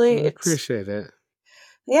actually, I appreciate it.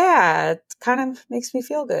 Yeah, it kind of makes me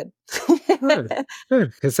feel good. Good,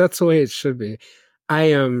 good, because that's the way it should be.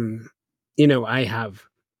 I I have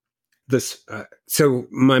this. So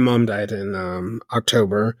my mom died in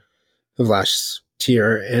October of last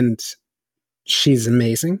year, and she's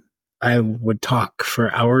amazing. I would talk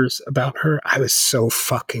for hours about her. I was so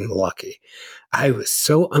fucking lucky. I was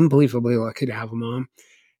so unbelievably lucky to have a mom.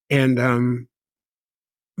 And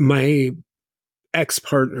my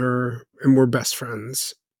ex-partner, and we're best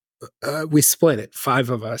friends, we split it. 5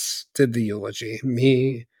 of us did the eulogy.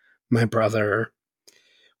 Me, my brother,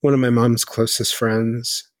 one of my mom's closest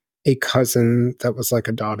friends, a cousin that was like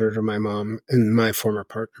a daughter to my mom, and my former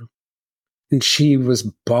partner. And she was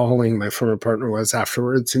bawling, my former partner was,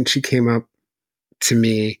 afterwards. And she came up to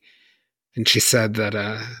me and she said that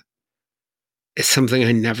it's something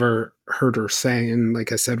I never heard her say. And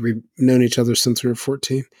like I said, we've known each other since we were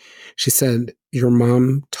 14. She said, "Your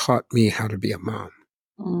mom taught me how to be a mom."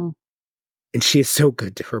 Mm. And she is so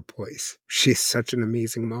good to her boys. She's such an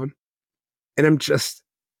amazing mom. And I'm just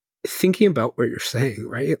thinking about what you're saying,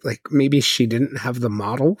 right? Like maybe she didn't have the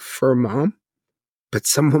model for a mom, but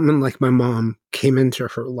some woman like my mom came into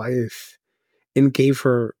her life and gave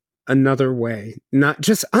her another way, not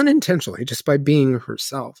just unintentionally, just by being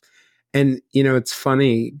herself. And, it's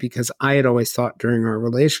funny because I had always thought during our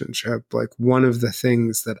relationship, like one of the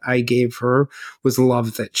things that I gave her was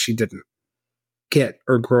love that she didn't get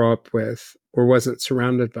or grow up with or wasn't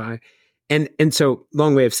surrounded by. And so,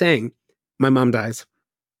 long way of saying, my mom dies.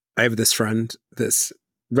 I have this friend, this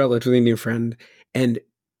relatively new friend, and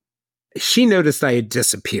she noticed I had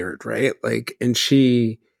disappeared, right? Like, and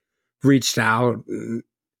she reached out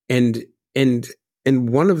and and and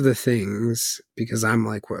one of the things, because I'm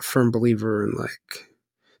like a firm believer in like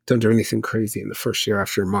don't do anything crazy in the first year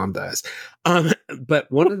after your mom dies.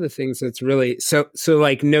 But one of the things that's really so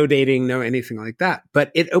like no dating, no anything like that.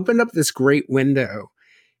 But it opened up this great window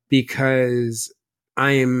because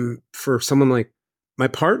I'm for someone like my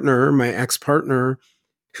partner, my ex-partner,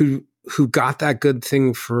 who got that good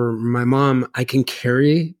thing for my mom, I can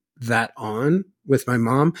carry that on with my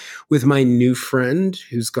mom. With my new friend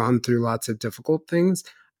who's gone through lots of difficult things,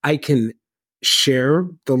 I can share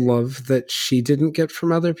the love that she didn't get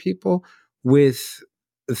from other people with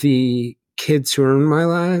the kids who are in my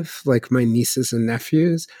life, like my nieces and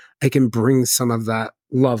nephews. I can bring some of that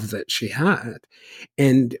love that she had.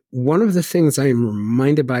 And one of the things I am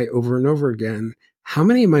reminded by over and over again, how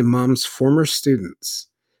many of my mom's former students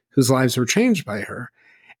whose lives were changed by her.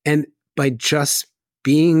 And by just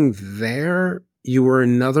being there, you were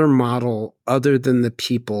another model other than the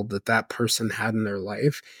people that person had in their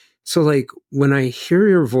life. So like when I hear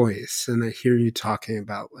your voice and I hear you talking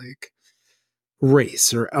about like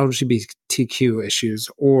race or LGBTQ issues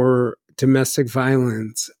or domestic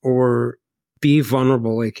violence or be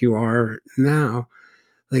vulnerable like you are now,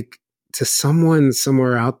 like to someone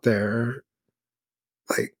somewhere out there,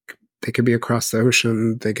 like they could be across the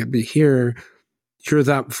ocean, they could be here. You're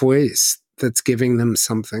that voice that's giving them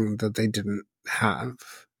something that they didn't have.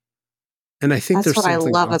 And I think That's there's what I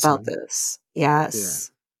something love about awesome. this. Yeah.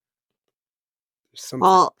 Yes. There's something.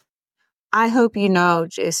 Well, I hope you know,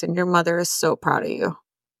 Jason, your mother is so proud of you.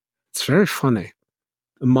 It's very funny.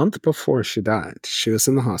 A month before she died, she was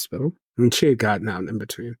in the hospital and she had gotten out in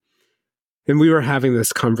between. And we were having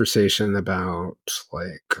this conversation about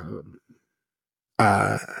like,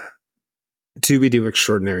 uh, do we do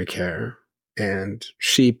extraordinary care? And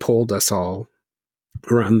she pulled us all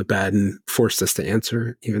around the bed and forced us to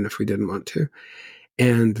answer, even if we didn't want to.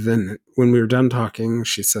 And then when we were done talking,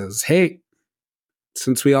 she says, hey,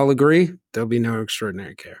 since we all agree, there'll be no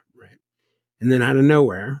extraordinary care. Right. And then out of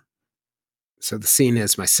nowhere, so the scene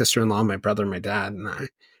is my sister-in-law, my brother, my dad, and I.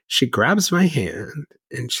 She grabs my hand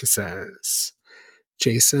and she says,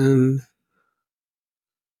 Jason,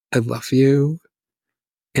 I love you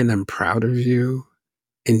and I'm proud of you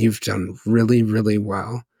and you've done really, really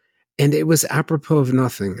well. And it was apropos of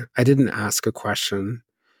nothing. I didn't ask a question.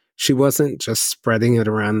 She wasn't just spreading it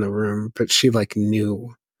around the room, but she like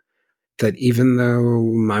knew that even though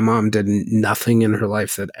my mom did nothing in her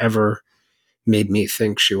life that ever made me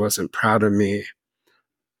think she wasn't proud of me,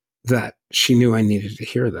 that she knew I needed to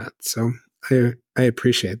hear that. So I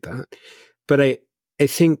appreciate that. But I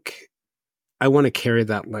think I want to carry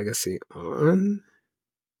that legacy on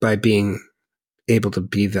by being able to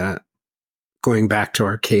be that, going back to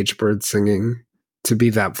our cage bird singing, to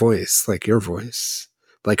be that voice, like your voice,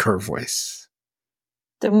 like her voice.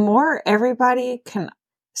 The more everybody can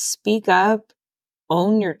speak up,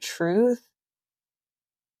 own your truth,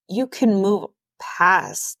 you can move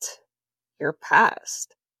past your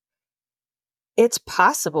past. It's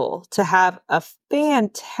possible to have a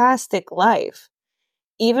fantastic life,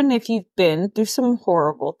 even if you've been through some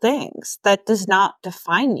horrible things. That does not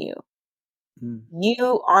define you. Mm.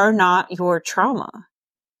 You are not your trauma.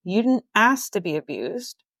 You didn't ask to be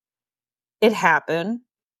abused. It happened.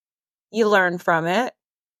 You learn from it.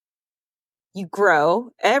 You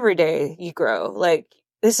grow. Every day you grow. Like,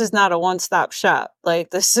 this is not a one-stop shop.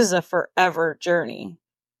 Like, this is a forever journey.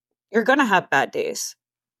 You're going to have bad days.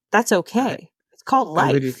 That's I, okay. It's called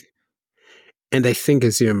I would, life. and I think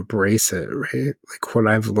as you embrace it, right? Like what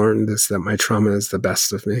I've learned is that my trauma is the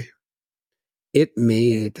best of me. It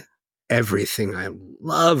made everything I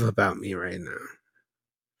love about me right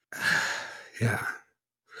now. Yeah.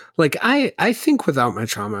 Like I think without my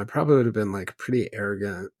trauma, I probably would have been like pretty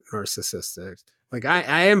arrogant, narcissistic. Like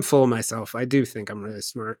I am full of myself. I do think I'm really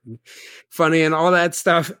smart and funny and all that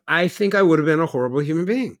stuff. I think I would have been a horrible human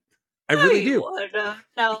being. I No, really you do. wouldn't.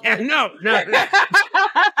 No. Yeah, no.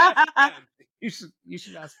 You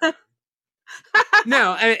should ask.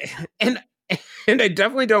 No, and I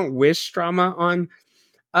definitely don't wish trauma on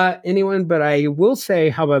anyone, but I will say,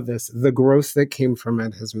 how about this? The growth that came from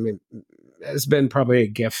it has been probably a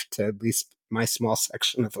gift to at least my small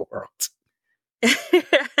section of the world.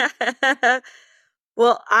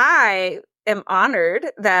 Well, I am honored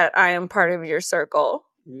that I am part of your circle.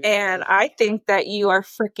 And I think that you are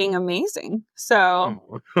freaking amazing.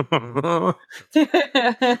 So, Oh.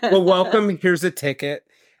 Well, welcome. Here's a ticket.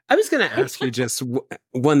 I was going to ask you just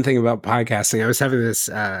one thing about podcasting. I was having this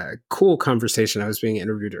cool conversation. I was being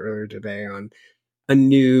interviewed earlier today on a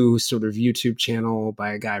new sort of YouTube channel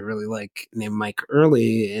by a guy I really like named Mike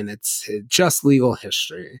Early, and it's Just Legal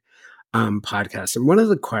History podcast. And one of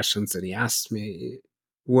the questions that he asked me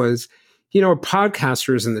was, are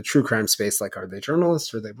podcasters in the true crime space, like, are they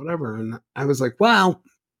journalists or they whatever? And I was like, well,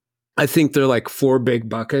 I think they're like four big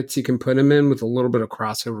buckets you can put them in with a little bit of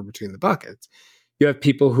crossover between the buckets. You have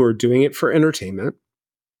people who are doing it for entertainment.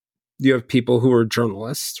 You have people who are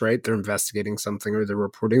journalists, right? They're investigating something or they're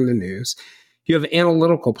reporting the news. You have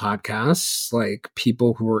analytical podcasts, like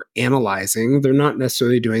people who are analyzing. They're not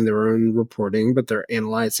necessarily doing their own reporting, but they're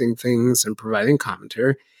analyzing things and providing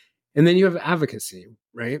commentary. And then you have advocacy,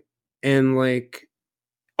 right? And like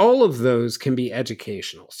all of those can be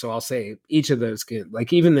educational. So I'll say each of those can,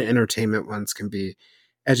 like even the entertainment ones can be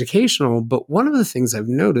educational. But one of the things I've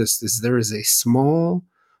noticed is there is a small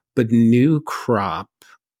but new crop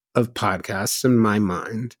of podcasts in my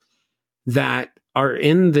mind that are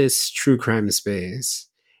in this true crime space.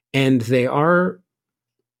 And they are,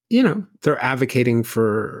 they're advocating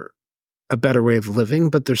for a better way of living,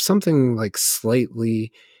 but there's something like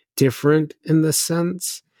slightly different in the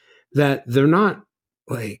sense that they're not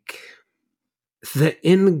like the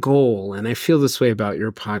end goal. And I feel this way about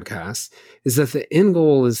your podcast is that the end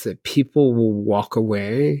goal is that people will walk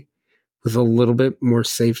away with a little bit more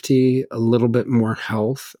safety, a little bit more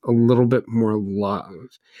health, a little bit more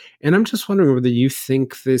love. And I'm just wondering whether you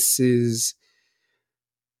think this is,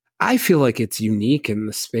 I feel like it's unique in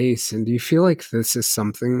the space. And do you feel like this is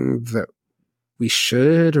something that we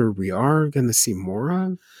should or we are going to see more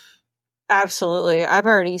of? Absolutely. I've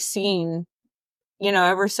already seen,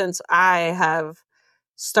 ever since I have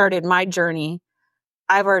started my journey,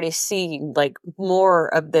 I've already seen like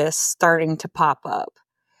more of this starting to pop up,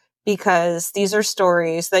 because these are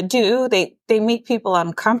stories that they make people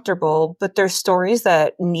uncomfortable, but they're stories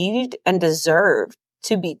that need and deserve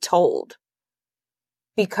to be told,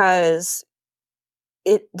 because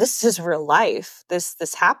this is real life.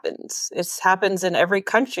 This happens. It happens in every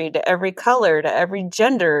country, to every color, to every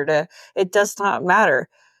gender, it does not matter.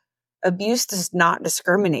 Abuse does not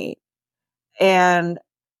discriminate. And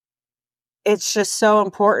it's just so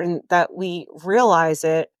important that we realize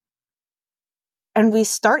it and we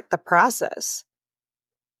start the process.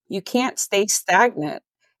 You can't stay stagnant.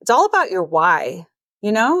 It's all about your why,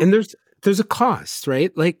 you know? And there's a cost,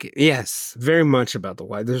 right? Like, yes, very much about the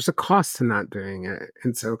why. There's a cost to not doing it.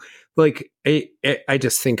 And so like I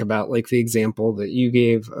just think about like the example that you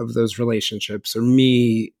gave of those relationships, or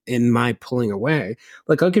me in my pulling away.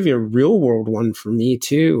 Like, I'll give you a real world one for me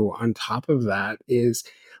too. On top of that is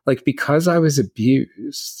like, because I was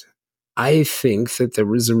abused, I think that there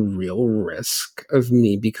was a real risk of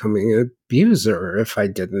me becoming an abuser if I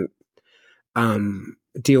didn't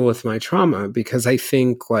deal with my trauma, because I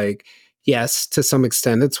think like, yes, to some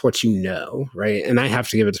extent it's what you know, right? And I have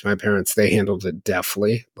to give it to my parents. They handled it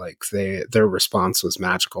deftly. Like, their response was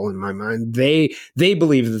magical in my mind. They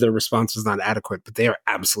believe that their response was not adequate, but they are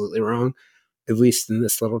absolutely wrong, at least in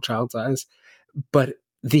this little child's eyes. But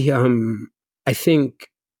the I think,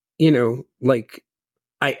 like,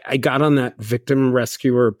 I got on that victim,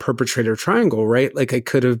 rescuer, perpetrator triangle, right? Like, I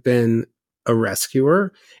could have been a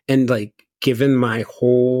rescuer and like given my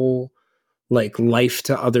whole like life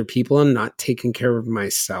to other people and not taking care of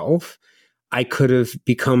myself. I could have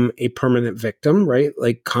become a permanent victim, right?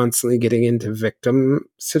 Like, constantly getting into victim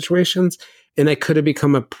situations. And I could have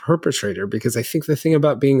become a perpetrator, because I think the thing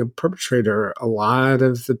about being a perpetrator, a lot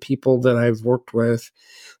of the people that I've worked with,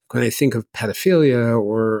 when I think of pedophilia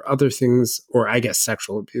or other things, or I guess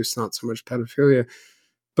sexual abuse, not so much pedophilia,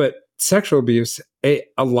 but sexual abuse, a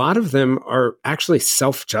lot of them are actually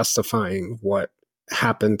self-justifying what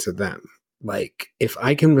happened to them. Like, if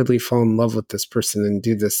I can really fall in love with this person and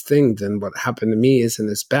do this thing, then what happened to me isn't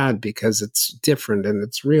as bad because it's different and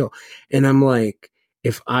it's real. And I'm like,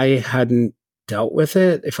 if I hadn't dealt with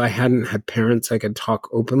it, if I hadn't had parents I could talk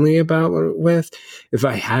openly about it with, if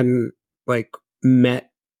I hadn't like met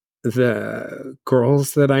the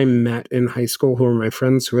girls that I met in high school who were my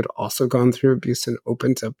friends who had also gone through abuse and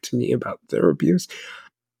opened up to me about their abuse,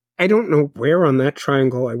 I don't know where on that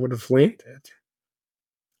triangle I would have landed.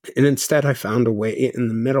 And instead, I found a way in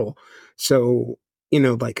the middle. So,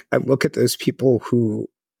 like, I look at those people who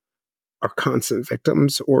are constant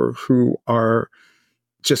victims or who are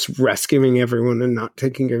just rescuing everyone and not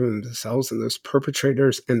taking care of themselves, and those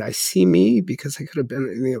perpetrators, and I see me, because I could have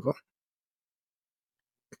been any of them.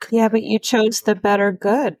 Yeah, but you chose the better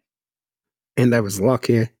good. And I was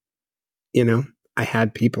lucky, you know, I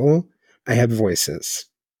had people, I had voices.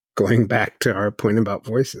 Going back to our point about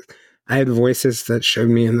voices, I had voices that showed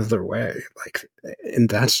me another way. Like, and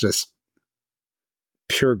that's just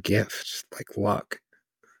pure gift, like luck.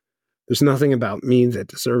 There's nothing about me that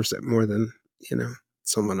deserves it more than,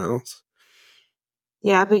 someone else.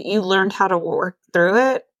 Yeah, but you learned how to work through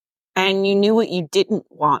it and you knew what you didn't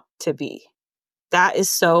want to be. That is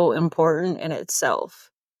so important in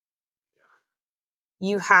itself.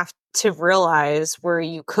 You have to realize where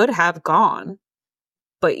you could have gone,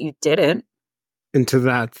 but you didn't. And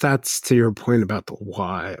that's to your point about the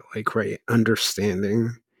why, like, right, understanding.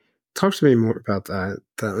 Talk to me more about that,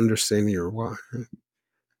 the understanding your why.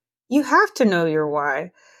 You have to know your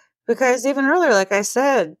why, because even earlier, like I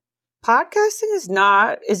said, podcasting is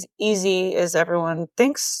not as easy as everyone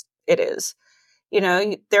thinks it is.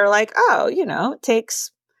 They're like, oh, it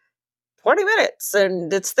takes 20 minutes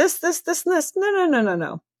and it's this, and this. No, no, no, no,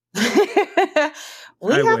 no.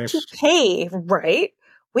 We I have to wish. pay, right?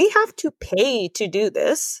 We have to pay to do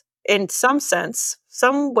this in some sense,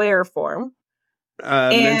 some way or form.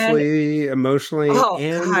 And Mentally, emotionally, oh,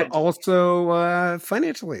 and God, also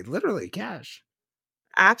financially, literally cash.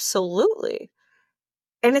 absolutely.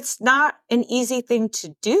 And it's not an easy thing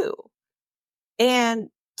to do. And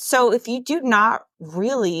so if you do not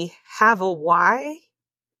really have a why,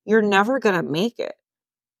 you're never going to make it,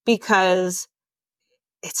 because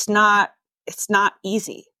it's not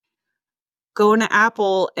easy. Go into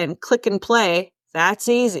Apple and click and play, that's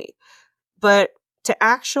easy. But to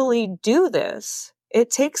actually do this, it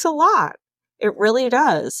takes a lot. It really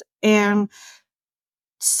does. And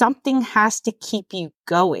something has to keep you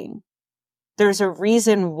going. there's a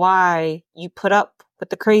reason why you put up with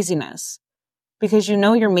the craziness, because you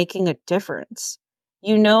know you're making a difference.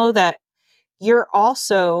 You know that you're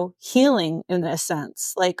also healing in a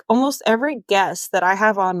sense. Like almost every guest that I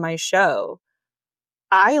have on my show,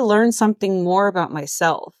 I learn something more about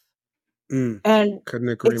myself. And Couldn't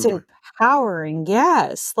agree it's more. empowering.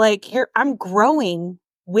 Yes. Like I'm growing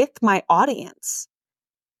with my audience.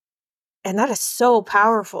 And that is so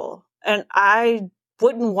powerful. And I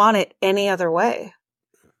wouldn't want it any other way.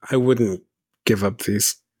 I wouldn't give up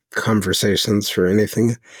these conversations for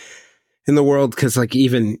anything in the world, because like,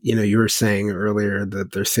 even, you were saying earlier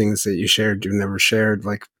that there's things that you shared you never shared.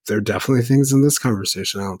 Like, there are definitely things in this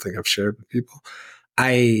conversation I don't think I've shared with people.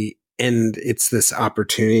 And it's this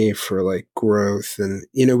opportunity for like growth. And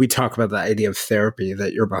we talk about the idea of therapy,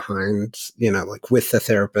 that you're behind, like with the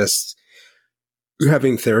therapist, you're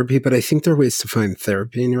having therapy. But I think there are ways to find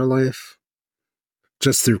therapy in your life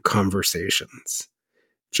just through conversations,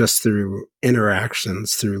 just through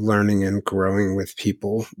interactions, through learning and growing with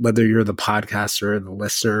people, whether you're the podcaster or the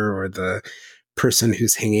listener or the person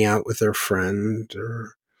who's hanging out with their friend.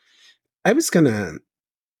 Or I was going to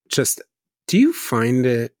just, do you find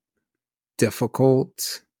it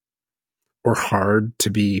difficult or hard to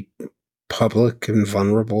be public and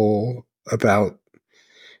vulnerable about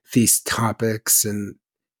these topics? And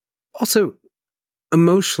also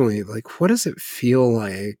emotionally, like, what does it feel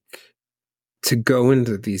like to go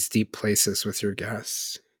into these deep places with your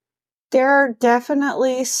guests? There are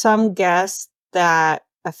definitely some guests that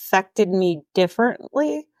affected me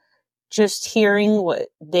differently, just hearing what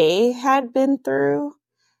they had been through.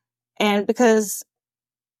 And because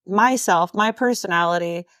my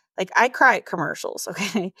personality, like I cry at commercials,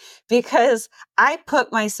 okay? Because I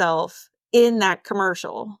put myself in that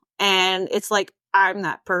commercial and it's like I'm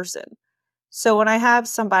that person. So when I have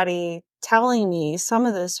somebody telling me some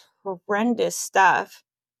of this horrendous stuff,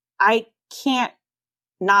 I can't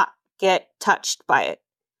not get touched by it,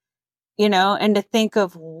 and to think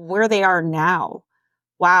of where they are now.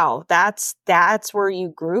 Wow, that's where you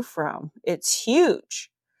grew from. It's huge.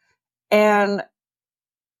 And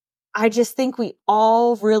I just think we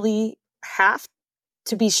all really have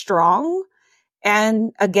to be strong.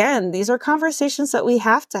 And again, these are conversations that we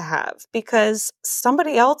have to have because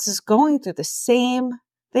somebody else is going through the same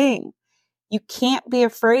thing. You can't be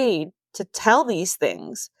afraid to tell these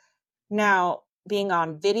things. Now, being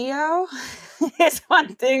on video is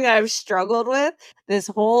one thing I've struggled with this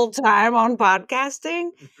whole time on podcasting.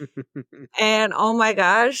 And oh my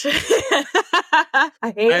gosh, I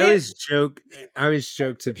hate I it. always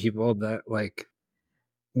joke to people that, like,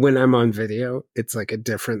 when I'm on video, it's like a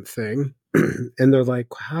different thing. And they're like,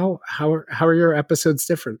 how are your episodes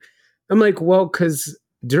different? I'm like, well, because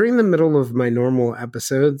during the middle of my normal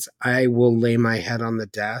episodes, I will lay my head on the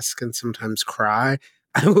desk and sometimes cry.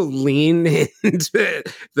 I will lean into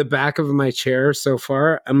the back of my chair so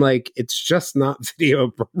far. I'm like, it's just not video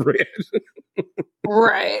appropriate.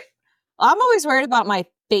 Right. I'm always worried about my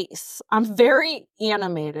face. I'm very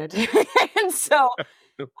animated. And so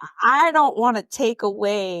I don't want to take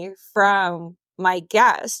away from my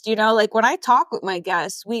guest. Like when I talk with my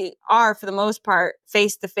guests, we are for the most part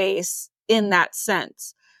face to face in that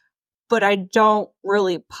sense. But I don't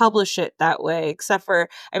really publish it that way, except for,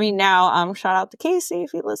 now, shout out to Casey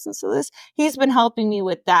if he listens to this. He's been helping me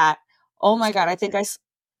with that. Oh my God. I think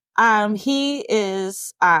he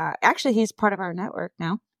is, actually he's part of our network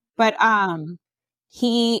now, but,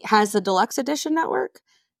 he has the deluxe edition network.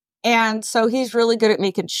 And so he's really good at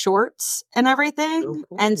making shorts and everything. Oh,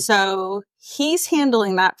 cool. And so he's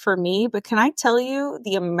handling that for me. But can I tell you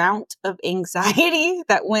the amount of anxiety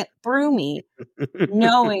that went through me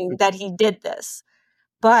knowing that he did this?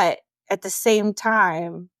 But at the same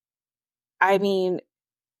time, the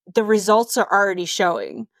results are already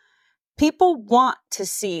showing. People want to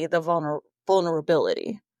see the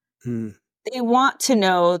vulnerability. They want to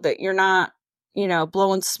know that you're not,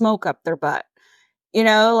 blowing smoke up their butt.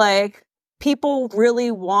 Like people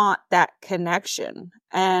really want that connection.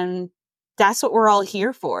 And that's what we're all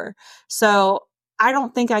here for. So I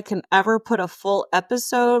don't think I can ever put a full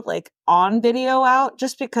episode like on video out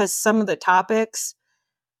just because some of the topics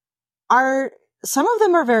some of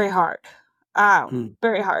them are very hard.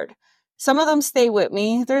 Very hard. Some of them stay with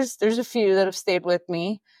me. There's a few that have stayed with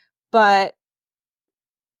me, but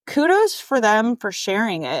kudos for them for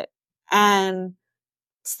sharing it. And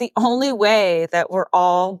it's the only way that we're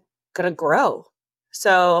all going to grow.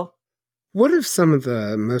 So, What have some of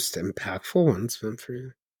the most impactful ones been for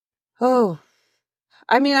you? oh,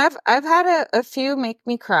 I've had a few make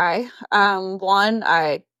me cry. One,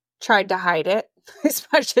 I tried to hide it as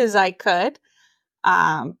much as I could.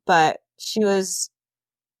 But she was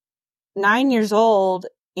 9 years old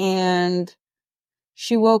and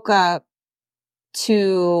she woke up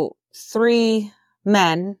to three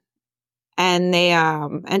men and they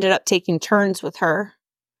ended up taking turns with her.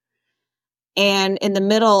 And in the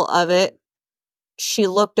middle of it, she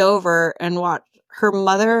looked over and watched her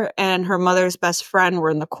mother and her mother's best friend were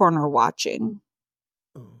in the corner watching.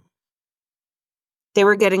 They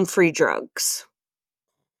were getting free drugs.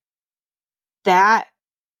 That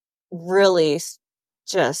really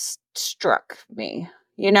just struck me,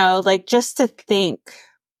 like just to think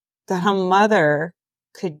that a mother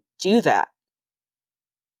could do that.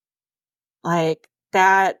 Like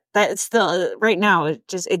that's still right now,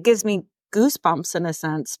 it gives me goosebumps in a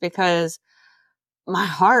sense because my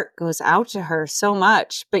heart goes out to her so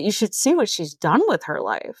much, but you should see what she's done with her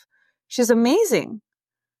life. She's amazing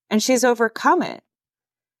and she's overcome it.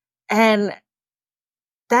 And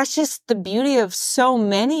that's just the beauty of so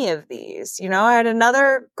many of these. I had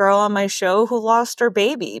another girl on my show who lost her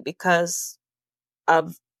baby because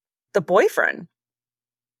of the boyfriend.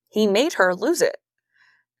 He made her lose it.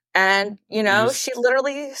 And, she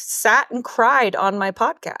literally sat and cried on my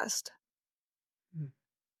podcast.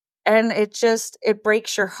 And it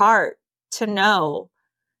breaks your heart to know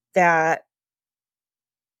that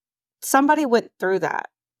somebody went through that.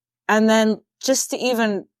 And then just to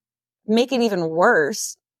even make it even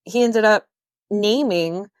worse, he ended up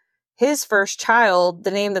naming his first child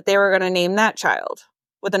the name that they were going to name that child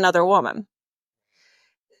with another woman.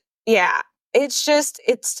 Yeah,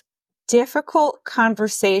 it's difficult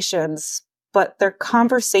conversations, but they're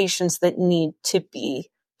conversations that need to be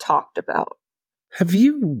talked about. Do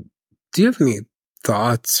you have any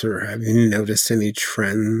thoughts or have you noticed any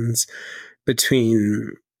trends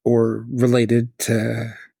between or related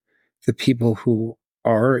to the people who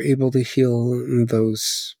are able to heal and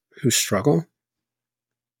those who struggle?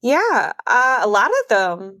 Yeah, a lot of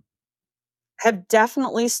them have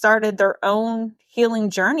definitely started their own healing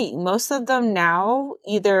journey. Most of them now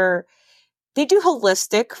either they do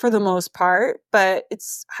holistic for the most part, but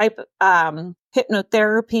it's hypnotherapy,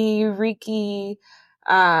 Reiki,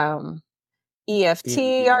 EFT,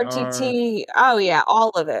 EMDR. RTT. Oh yeah, all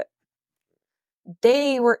of it.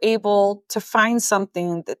 They were able to find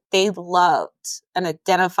something that they loved and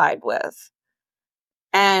identified with.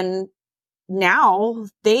 And now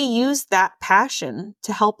they use that passion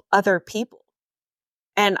to help other people.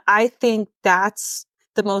 And I think that's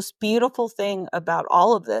the most beautiful thing about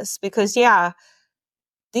all of this because, yeah,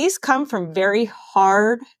 these come from very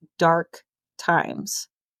hard, dark times.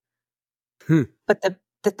 But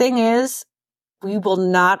the thing is, we will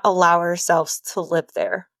not allow ourselves to live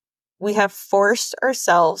there. We have forced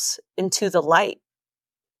ourselves into the light.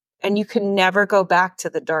 And you can never go back to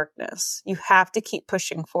the darkness. You have to keep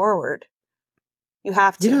pushing forward. You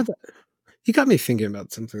have to. You got me thinking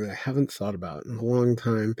about something that I haven't thought about in a long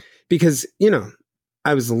time because,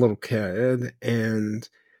 I was a little kid and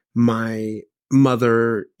my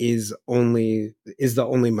mother is the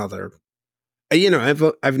only mother.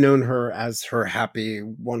 I've known her as her happy,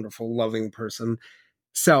 wonderful, loving person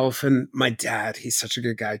self. And my dad, he's such a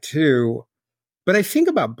good guy too. But I think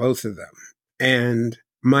about both of them. And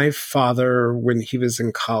my father, when he was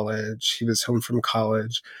in college, he was home from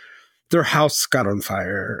college, their house got on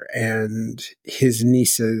fire and his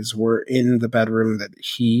nieces were in the bedroom that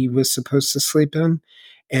he was supposed to sleep in.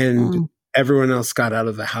 And everyone else got out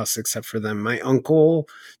of the house except for them. My uncle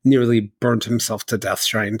nearly burnt himself to death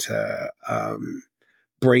trying to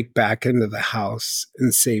break back into the house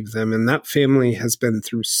and save them. And that family has been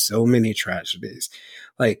through so many tragedies.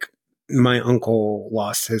 Like my uncle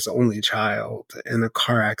lost his only child in a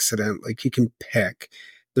car accident. Like you can pick.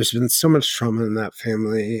 There's been so much trauma in that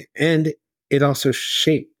family. And it also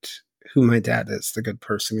shaped who my dad is, the good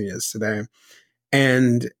person he is today.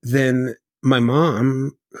 And then my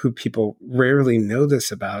mom, who people rarely know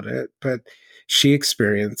this about it, but she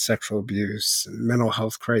experienced sexual abuse and mental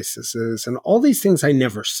health crises and all these things I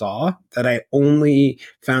never saw that I only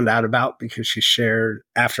found out about because she shared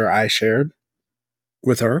after I shared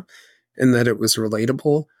with her and that it was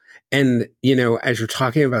relatable. And, as you're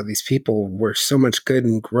talking about these people where so much good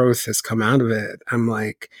and growth has come out of it, I'm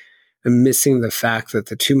missing the fact that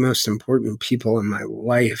the two most important people in my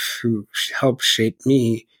life who helped shape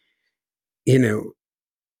me,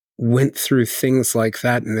 went through things like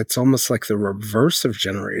that. And it's almost like the reverse of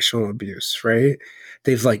generational abuse, right?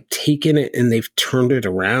 They've like taken it and they've turned it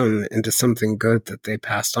around into something good that they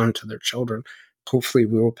passed on to their children. Hopefully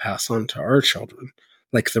we will pass on to our children,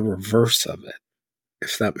 like the reverse of it,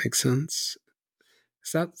 if that makes sense.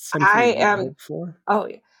 Is that something I you am, hope for?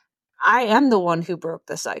 I am the one who broke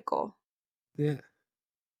the cycle. Yeah.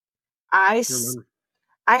 I, You s- remember?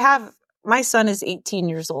 I have, my son is 18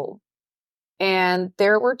 years old. And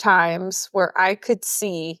there were times where I could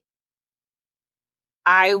see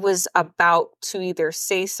I was about to either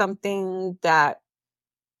say something that,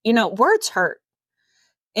 words hurt.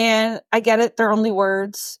 And I get it, they're only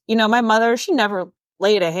words. My mother, she never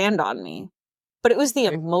laid a hand on me, but it was the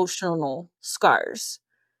Right. emotional scars.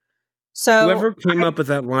 So Whoever came up with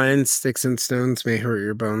that line, "Sticks and stones may hurt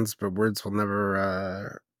your bones, but words will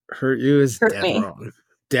never hurt you," is hurt dead me, wrong.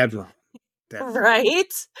 Dead wrong. Dead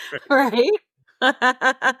right? Right?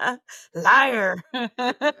 Liar.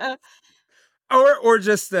 or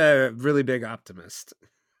just a really big optimist.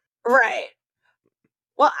 Right.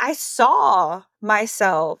 Well, I saw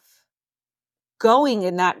myself going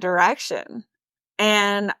in that direction.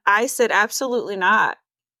 And I said, absolutely not.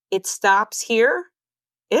 It stops here.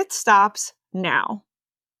 It stops now.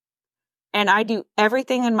 And I do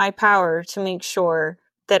everything in my power to make sure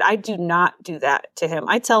that I do not do that to him.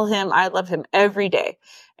 I tell him I love him every day.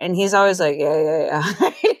 And he's always like, yeah, yeah,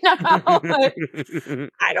 yeah.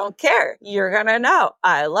 Like, I don't care. You're going to know.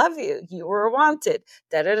 I love you. You were wanted.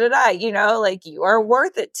 Da da da da. Like you are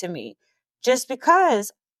worth it to me. Just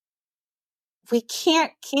because we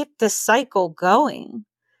can't keep the cycle going.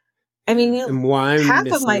 I mean, And why half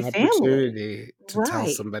of miss my an family. opportunity to tell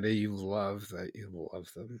Right. somebody you love that you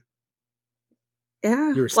love them?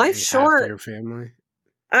 Yeah. You were Life's saying half of short. your family.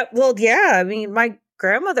 Well, yeah. I mean, my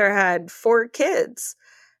grandmother had 4 kids.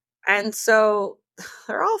 And so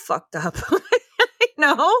they're all fucked up, you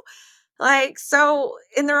know? Like, so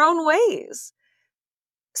in their own ways.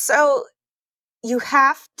 So you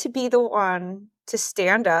have to be the one to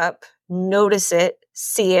stand up, notice it,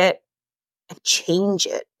 see it, and change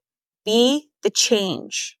it. Be the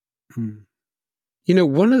change. Hmm.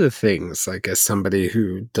 One of the things, like, as somebody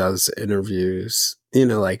who does interviews,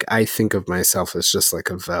 like, I think of myself as just like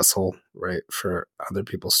a vessel, right, for other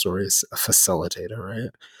people's stories, a facilitator, right,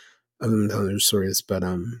 of other stories. But,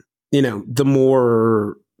 the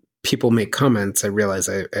more people make comments, I realize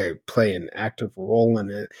I play an active role in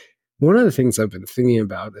it. One of the things I've been thinking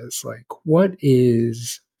about is, like, what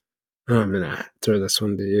is, I'm going to throw this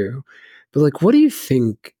one to you, but, like, what do you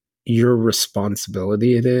think your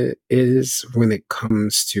responsibility it is when it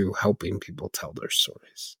comes to helping people tell their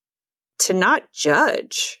stories? To not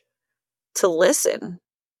judge, to listen.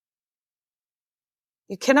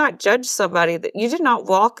 You cannot judge somebody that you did not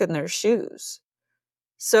walk in their shoes.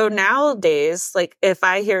 So nowadays, like if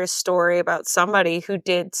I hear a story about somebody who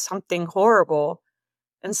did something horrible,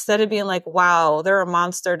 instead of being like, wow, they're a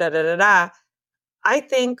monster, da da da da, I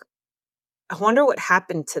think, I wonder what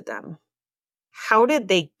happened to them. How did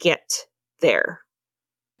they get there?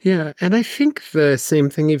 Yeah, and I think the same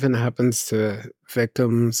thing even happens to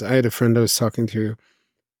victims. I had a friend I was talking to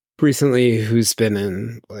recently who's been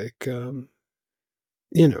in, like,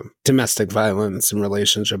 domestic violence and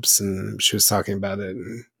relationships, and she was talking about it,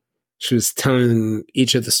 and she was telling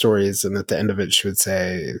each of the stories, and at the end of it she would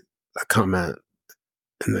say a comment,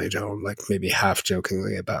 and I don't, like, maybe half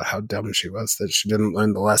jokingly, about how dumb she was that she didn't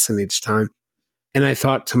learn the lesson each time. And I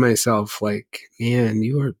thought to myself, like, man,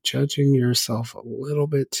 you are judging yourself a little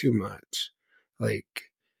bit too much.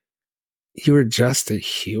 Like, you were just a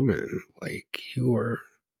human. Like, you were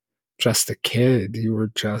just a kid. You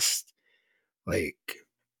were just, like,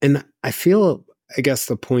 and I guess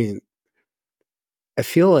the point, I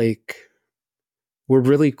feel like we're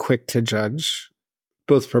really quick to judge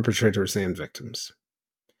both perpetrators and victims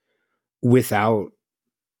without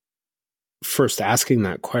first asking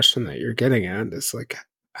that question that you're getting at, is like,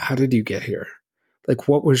 how did you get here? Like,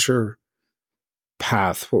 what was your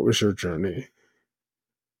path? What was your journey?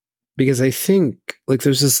 Because I think, like,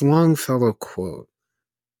 there's this Longfellow quote,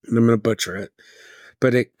 and I'm going to butcher it,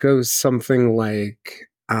 but it goes something like,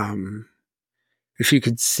 if you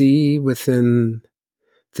could see within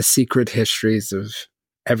the secret histories of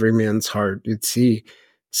every man's heart, you'd see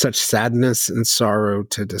such sadness and sorrow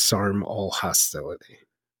to disarm all hostility.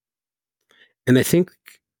 And I think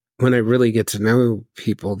when I really get to know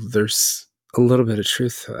people, there's a little bit of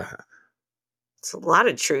truth to that. It's a lot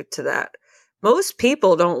of truth to that. Most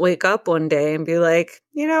people don't wake up one day and be like,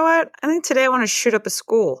 you know what? I think today I want to shoot up a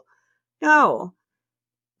school. No,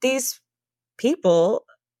 these people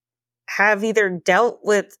have either dealt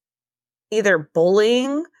with either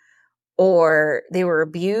bullying or they were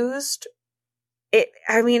abused.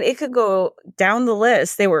 I mean, it could go down the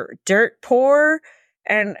list. They were dirt poor,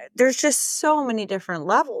 and there's just so many different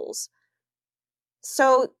levels.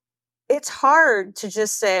 So it's hard to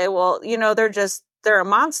just say, well, they're a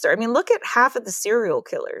monster. I mean, look at half of the serial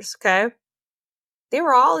killers, okay? They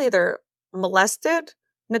were all either molested,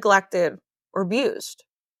 neglected, or abused.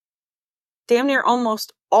 damn near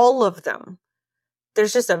almost all of them.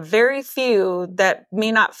 There's just a very few that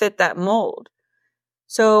may not fit that mold.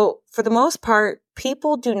 So for the most part,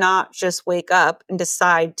 people do not just wake up and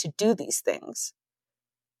decide to do these things.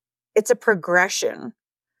 It's a progression.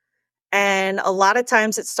 And a lot of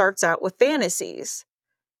times it starts out with fantasies.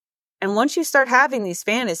 And once you start having these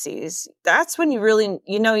fantasies, that's when you really,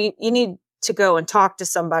 you need to go and talk to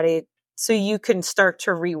somebody so you can start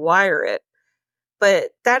to rewire it.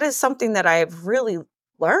 But that is something that I've really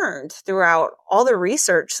learned throughout all the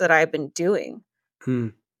research that I've been doing. Hmm.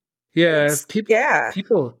 Yeah, people Yeah.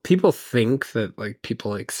 people think that like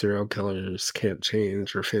people like serial killers can't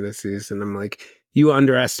change or fantasies, and I'm like, you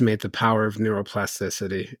underestimate the power of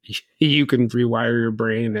neuroplasticity. You can rewire your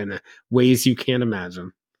brain in ways you can't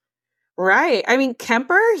imagine. Right. I mean,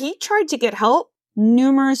 Kemper, he tried to get help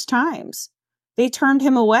numerous times. They turned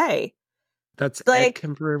him away. That's Ed Like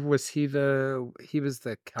Kemper. He was the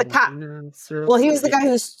the cop. California serial Well, he killer? was the guy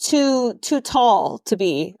who's too tall to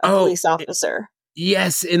be a Oh, police officer.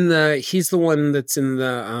 yes, he's the one that's in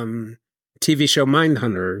the TV show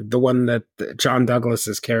Mindhunter, the one that John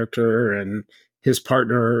Douglas's character and his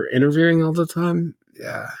partner are interviewing all the time.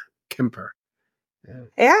 Yeah, Kemper. Yeah.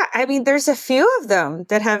 Yeah, I mean, there's a few of them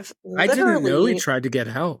that have I didn't know he literally, tried to get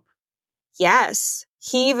help yes,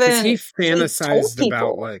 because he he told fantasized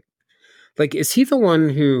about people. like is he the one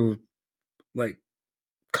who like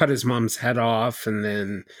cut his mom's head off and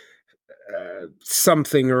then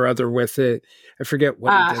something or other with it? I forget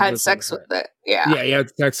what he did Had with her sex with head. it. Yeah. Yeah, he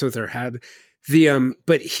had sex with her head.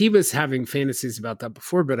 But he was having fantasies about that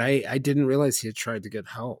before, but I didn't realize he had tried to get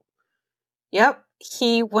help. Yep.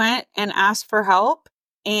 He went and asked for help,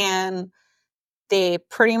 and they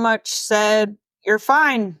pretty much said, "You're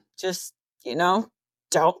fine. Just,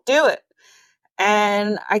 don't do it."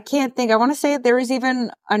 And I can't think, I want to say there was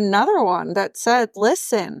even another one that said,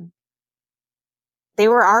 listen, they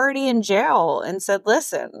were already in jail and said,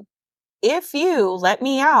 listen, if you let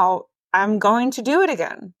me out, I'm going to do it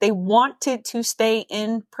again. They wanted to stay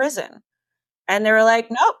in prison. And they were like,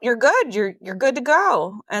 nope, you're good. You're good to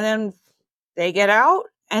go. And then they get out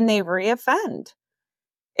and they reoffend.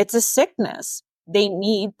 It's a sickness. They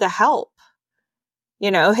need the help.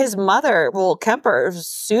 His mother, well, Kemper, was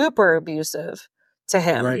super abusive to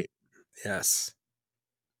him. Right. Yes.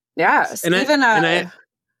 Yes. And I Even and I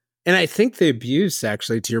and I think the abuse,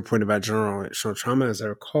 actually, to your point about generational trauma, as I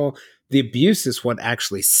recall, the abuse is what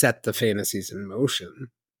actually set the fantasies in motion,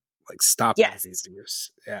 like stopping the yes,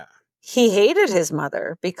 abuse. Yeah. he hated his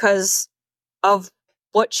mother because of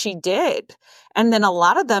what she did. And then a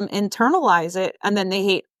lot of them internalize it and then they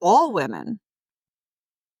hate all women.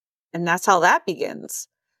 And that's how that begins.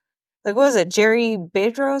 Like, what was it? Jerry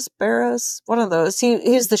Barros? One of those.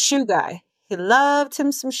 He's the shoe guy. He loved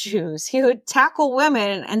him some shoes. He would tackle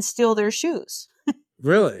women and steal their shoes.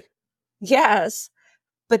 Really? Yes.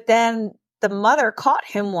 But then the mother caught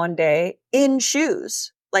him one day in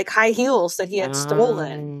shoes, like high heels that he had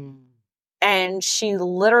stolen. And she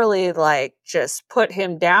literally like just put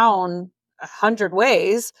him down 100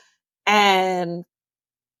 ways. And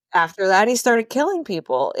after that, he started killing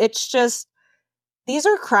people. It's just, these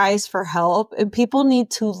are cries for help, and people need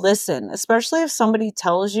to listen, especially if somebody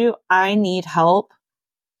tells you, I need help.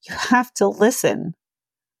 You have to listen.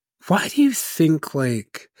 Why do you think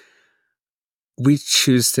like we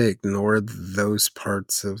choose to ignore those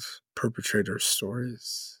parts of perpetrator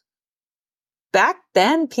stories? Back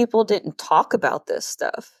then, people didn't talk about this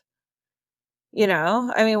stuff.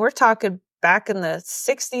 I mean, we're talking back in the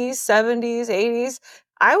 60s, 70s, 80s.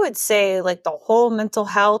 I would say like the whole mental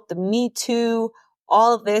health, the Me Too,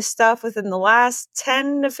 all of this stuff within the last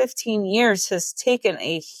 10 to 15 years has taken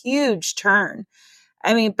a huge turn.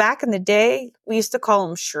 I mean, back in the day, we used to call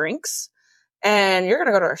them shrinks. And you're going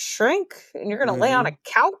to go to a shrink and you're going to lay on a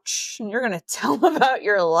Mm-hmm. couch and you're going to tell them about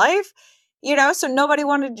your life. So nobody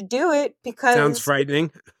wanted to do it Sounds because,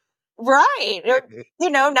 frightening. right.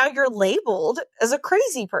 Now you're labeled as a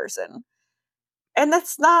crazy person. And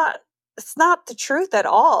it's not the truth at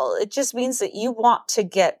all. It just means that you want to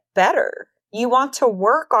get better. You want to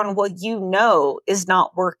work on what is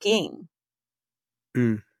not working.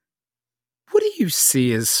 Mm. What do you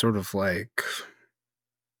see as sort of like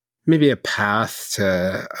maybe a path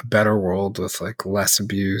to a better world with like less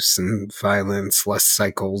abuse and violence, less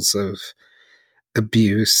cycles of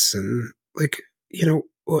abuse, and like,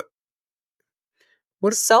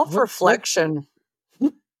 what Self-reflection.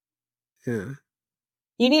 yeah.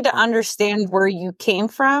 You need to understand where you came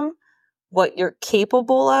from, what you're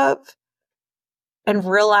capable of, and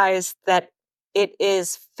realize that it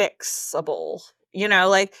is fixable.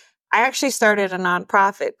 Like I actually started a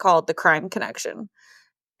nonprofit called the Crime Connection.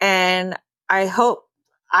 And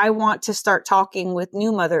I want to start talking with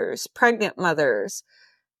new mothers, pregnant mothers,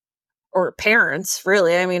 or parents,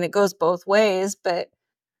 really. I mean, it goes both ways, but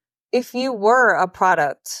if you were a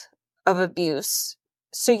product of abuse,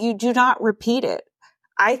 so you do not repeat it.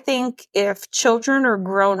 I think if children are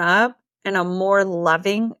grown up in a more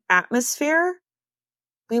loving atmosphere,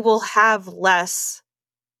 we will have less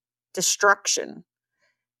destruction,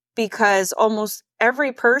 because almost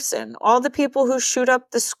every person, all the people who shoot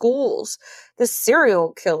up the schools, the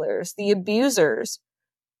serial killers, the abusers,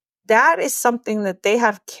 that is something that they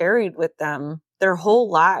have carried with them their whole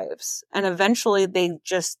lives. And eventually they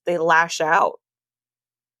lash out.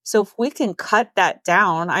 So if we can cut that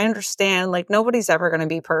down, I understand, like, nobody's ever going to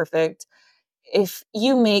be perfect. If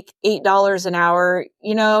you make $8 an hour,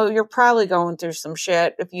 you're probably going through some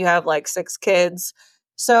shit if you have like 6 kids.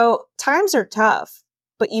 So times are tough,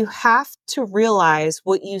 but you have to realize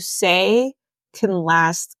what you say can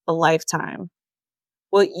last a lifetime.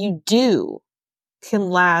 What you do can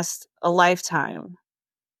last a lifetime.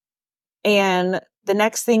 And the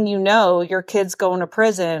next thing you know, your kid's going to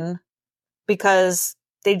prison because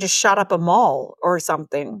they just shot up a mall or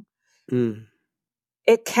something. Mm.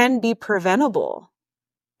 It can be preventable,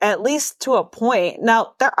 at least to a point.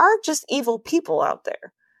 Now, there are just evil people out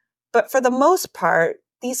there, but for the most part,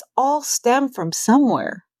 these all stem from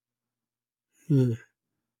somewhere. Yeah.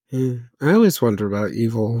 Yeah. I always wonder about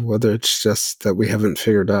evil, whether it's just that we haven't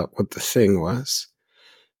figured out what the thing was.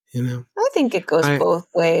 I think it goes I both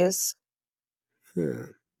ways. yeah.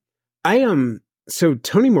 I So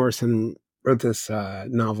Toni Morrison wrote this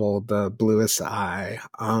novel, The Bluest Eye.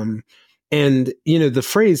 And the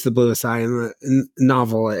phrase "the bluest eye" in the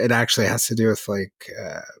novel, it actually has to do with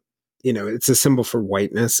it's a symbol for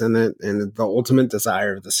whiteness in it, and the ultimate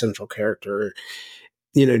desire of the central character,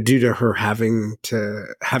 due to her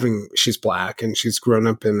she's Black and she's grown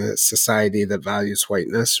up in a society that values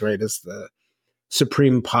whiteness, right, as the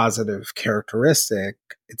supreme positive characteristic.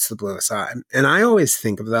 It's the bluest eye. And I always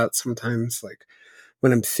think of that sometimes, like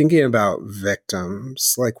when I'm thinking about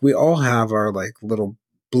victims, like we all have our like little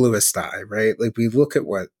bluest eye, right? Like we look at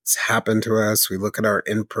what's happened to us, we look at our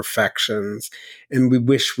imperfections, and we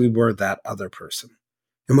wish we were that other person.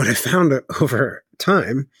 And what I found over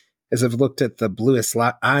time as I've looked at the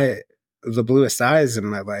the bluest eyes in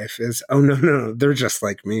my life is, oh no, they're just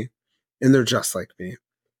like me. And they're just like me.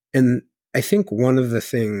 And I think one of the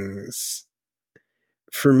things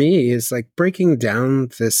for me is like breaking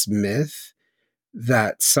down this myth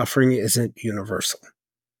that suffering isn't universal,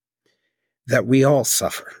 that we all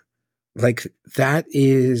suffer. Like that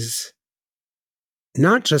is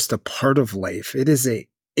not just a part of life, it is a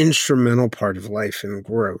instrumental part of life and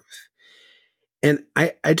growth. And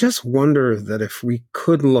I just wonder that if we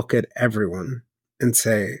could look at everyone and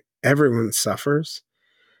say, everyone suffers,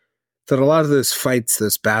 that a lot of those fights,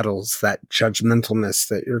 those battles, that judgmentalness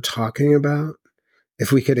that you're talking about,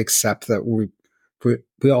 if we could accept that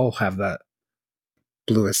we all have that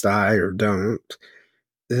bluest eye or don't,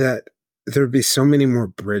 that there would be so many more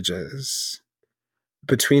bridges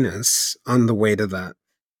between us on the way to that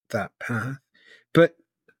path. But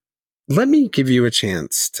let me give you a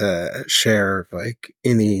chance to share like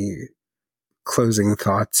any closing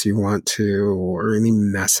thoughts you want to, or any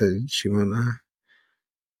message you want to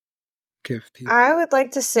give people. I would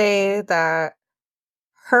like to say that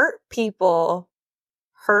hurt people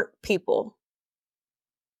hurt people.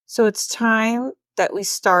 So it's time that we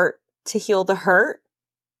start to heal the hurt.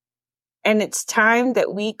 And it's time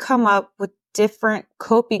that we come up with different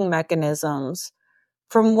coping mechanisms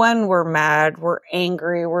from when we're mad, we're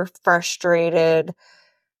angry, we're frustrated,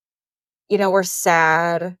 we're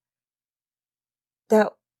sad,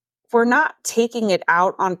 that we're not taking it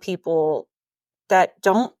out on people that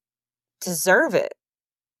don't deserve it.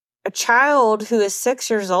 A child who is 6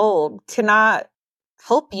 years old cannot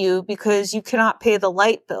help you because you cannot pay the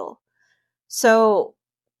light bill. So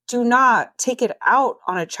do not take it out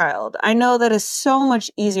on a child. I know that is so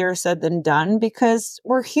much easier said than done because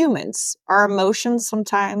we're humans. Our emotions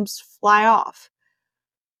sometimes fly off.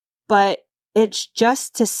 But it's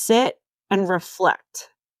just to sit and reflect.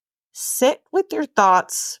 Sit with your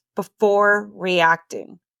thoughts before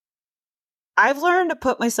reacting. I've learned to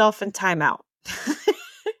put myself in timeout.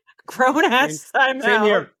 Grown ass timeout. Same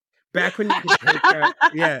here. Back when you could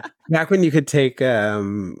take, back when you could take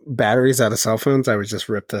batteries out of cell phones, I would just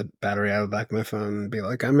rip the battery out of the back of my phone and be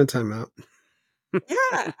like, I'm in timeout.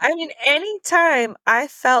 Yeah. I mean, anytime I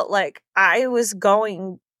felt like I was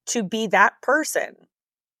going to be that person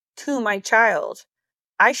to my child,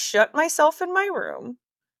 I shut myself in my room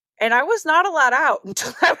and I was not allowed out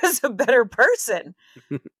until I was a better person,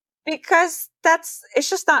 because it's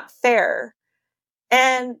just not fair.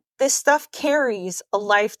 And this stuff carries a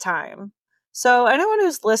lifetime. So anyone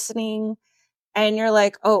who's listening and you're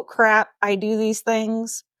like, oh crap, I do these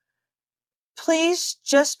things, please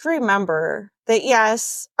just remember that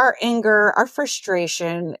yes, our anger, our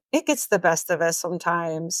frustration, it gets the best of us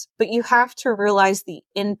sometimes, but you have to realize the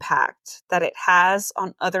impact that it has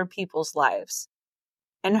on other people's lives.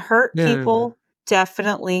 And hurt Yeah. people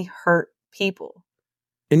definitely hurt people.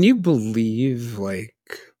 And you believe like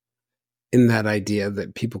in that idea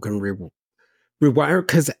that people can rewire?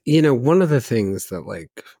 Because, one of the things that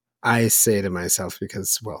like I say to myself,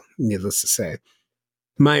 because, well, needless to say,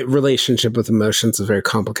 my relationship with emotions is very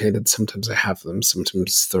complicated. Sometimes I have them,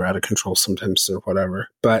 sometimes they're out of control, sometimes they're whatever.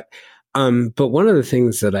 But one of the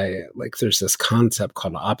things that I like, there's this concept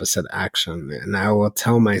called opposite action. And I will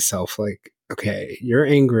tell myself, like, okay, you're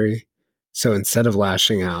angry. So instead of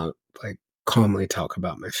lashing out, like calmly talk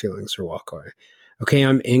about my feelings or walk away. Okay,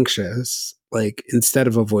 I'm anxious. Like instead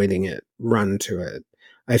of avoiding it, run to it.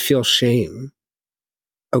 I feel shame.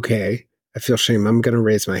 Okay, I feel shame. I'm going to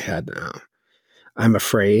raise my head now. I'm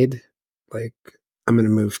afraid, like I'm going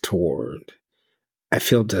to move toward. I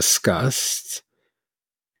feel disgust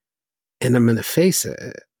and I'm going to face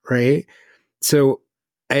it, right? So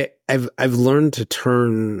I've learned to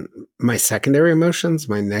turn my secondary emotions,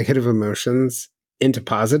 my negative emotions into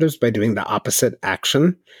positives by doing the opposite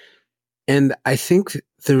action. And I think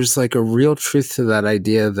there's like a real truth to that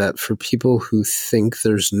idea that for people who think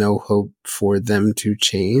there's no hope for them to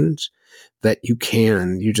change, that you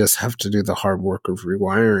just have to do the hard work of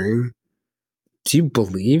rewiring. Do you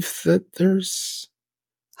believe that there's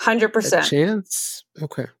a 100%. chance?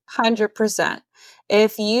 Okay. 100%.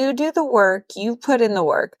 If you do the work, you put in the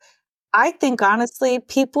work. I think honestly,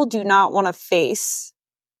 people do not want to face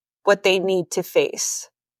what they need to face.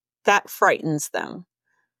 That frightens them.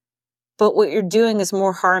 But what you're doing is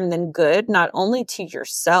more harm than good, not only to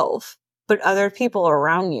yourself, but other people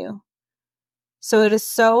around you. So it is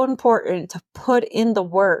so important to put in the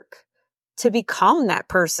work to become that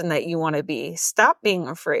person that you want to be. Stop being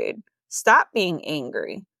afraid. Stop being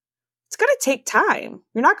angry. It's going to take time.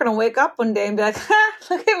 You're not going to wake up one day and be like, ha,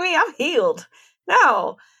 look at me, I'm healed.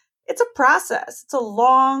 No, it's a process. It's a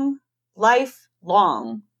long,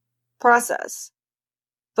 lifelong process.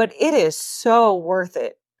 But it is so worth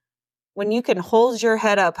it when you can hold your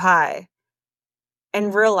head up high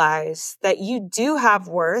and realize that you do have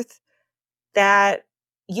worth, that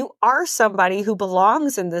you are somebody who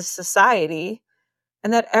belongs in this society,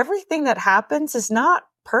 and that everything that happens is not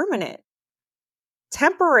permanent,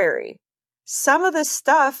 temporary. Some of this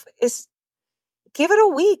stuff is, give it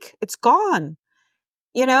a week, it's gone.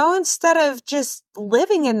 Instead of just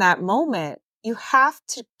living in that moment, you have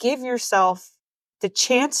to give yourself the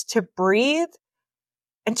chance to breathe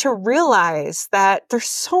and to realize that there's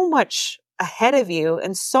so much ahead of you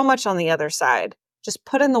and so much on the other side. Just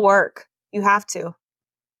put in the work. You have to.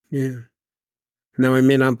 Yeah. Now, I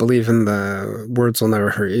may not believe in the words will never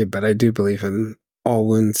hurt you, but I do believe in all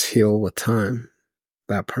wounds heal with time.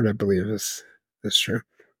 That part I believe is true.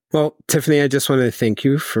 Well, Tiffanie, I just want to thank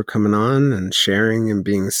you for coming on and sharing and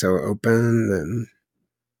being so open. And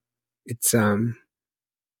it's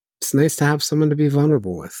nice to have someone to be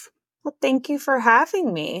vulnerable with. Well, thank you for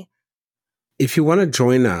having me. If you want to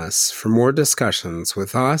join us for more discussions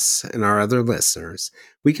with us and our other listeners,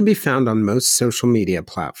 we can be found on most social media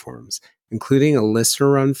platforms, including a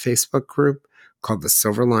listener-run Facebook group called the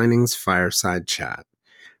Silver Linings Fireside Chat.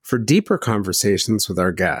 For deeper conversations with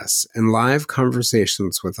our guests and live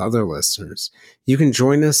conversations with other listeners, you can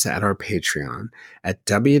join us at our Patreon at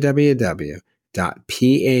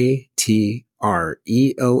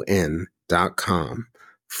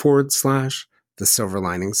www.patreon.com/The Silver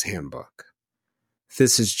Linings Handbook.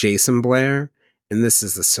 This is Jason Blair, and this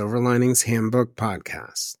is the Silver Linings Handbook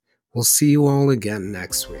podcast. We'll see you all again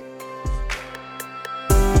next week.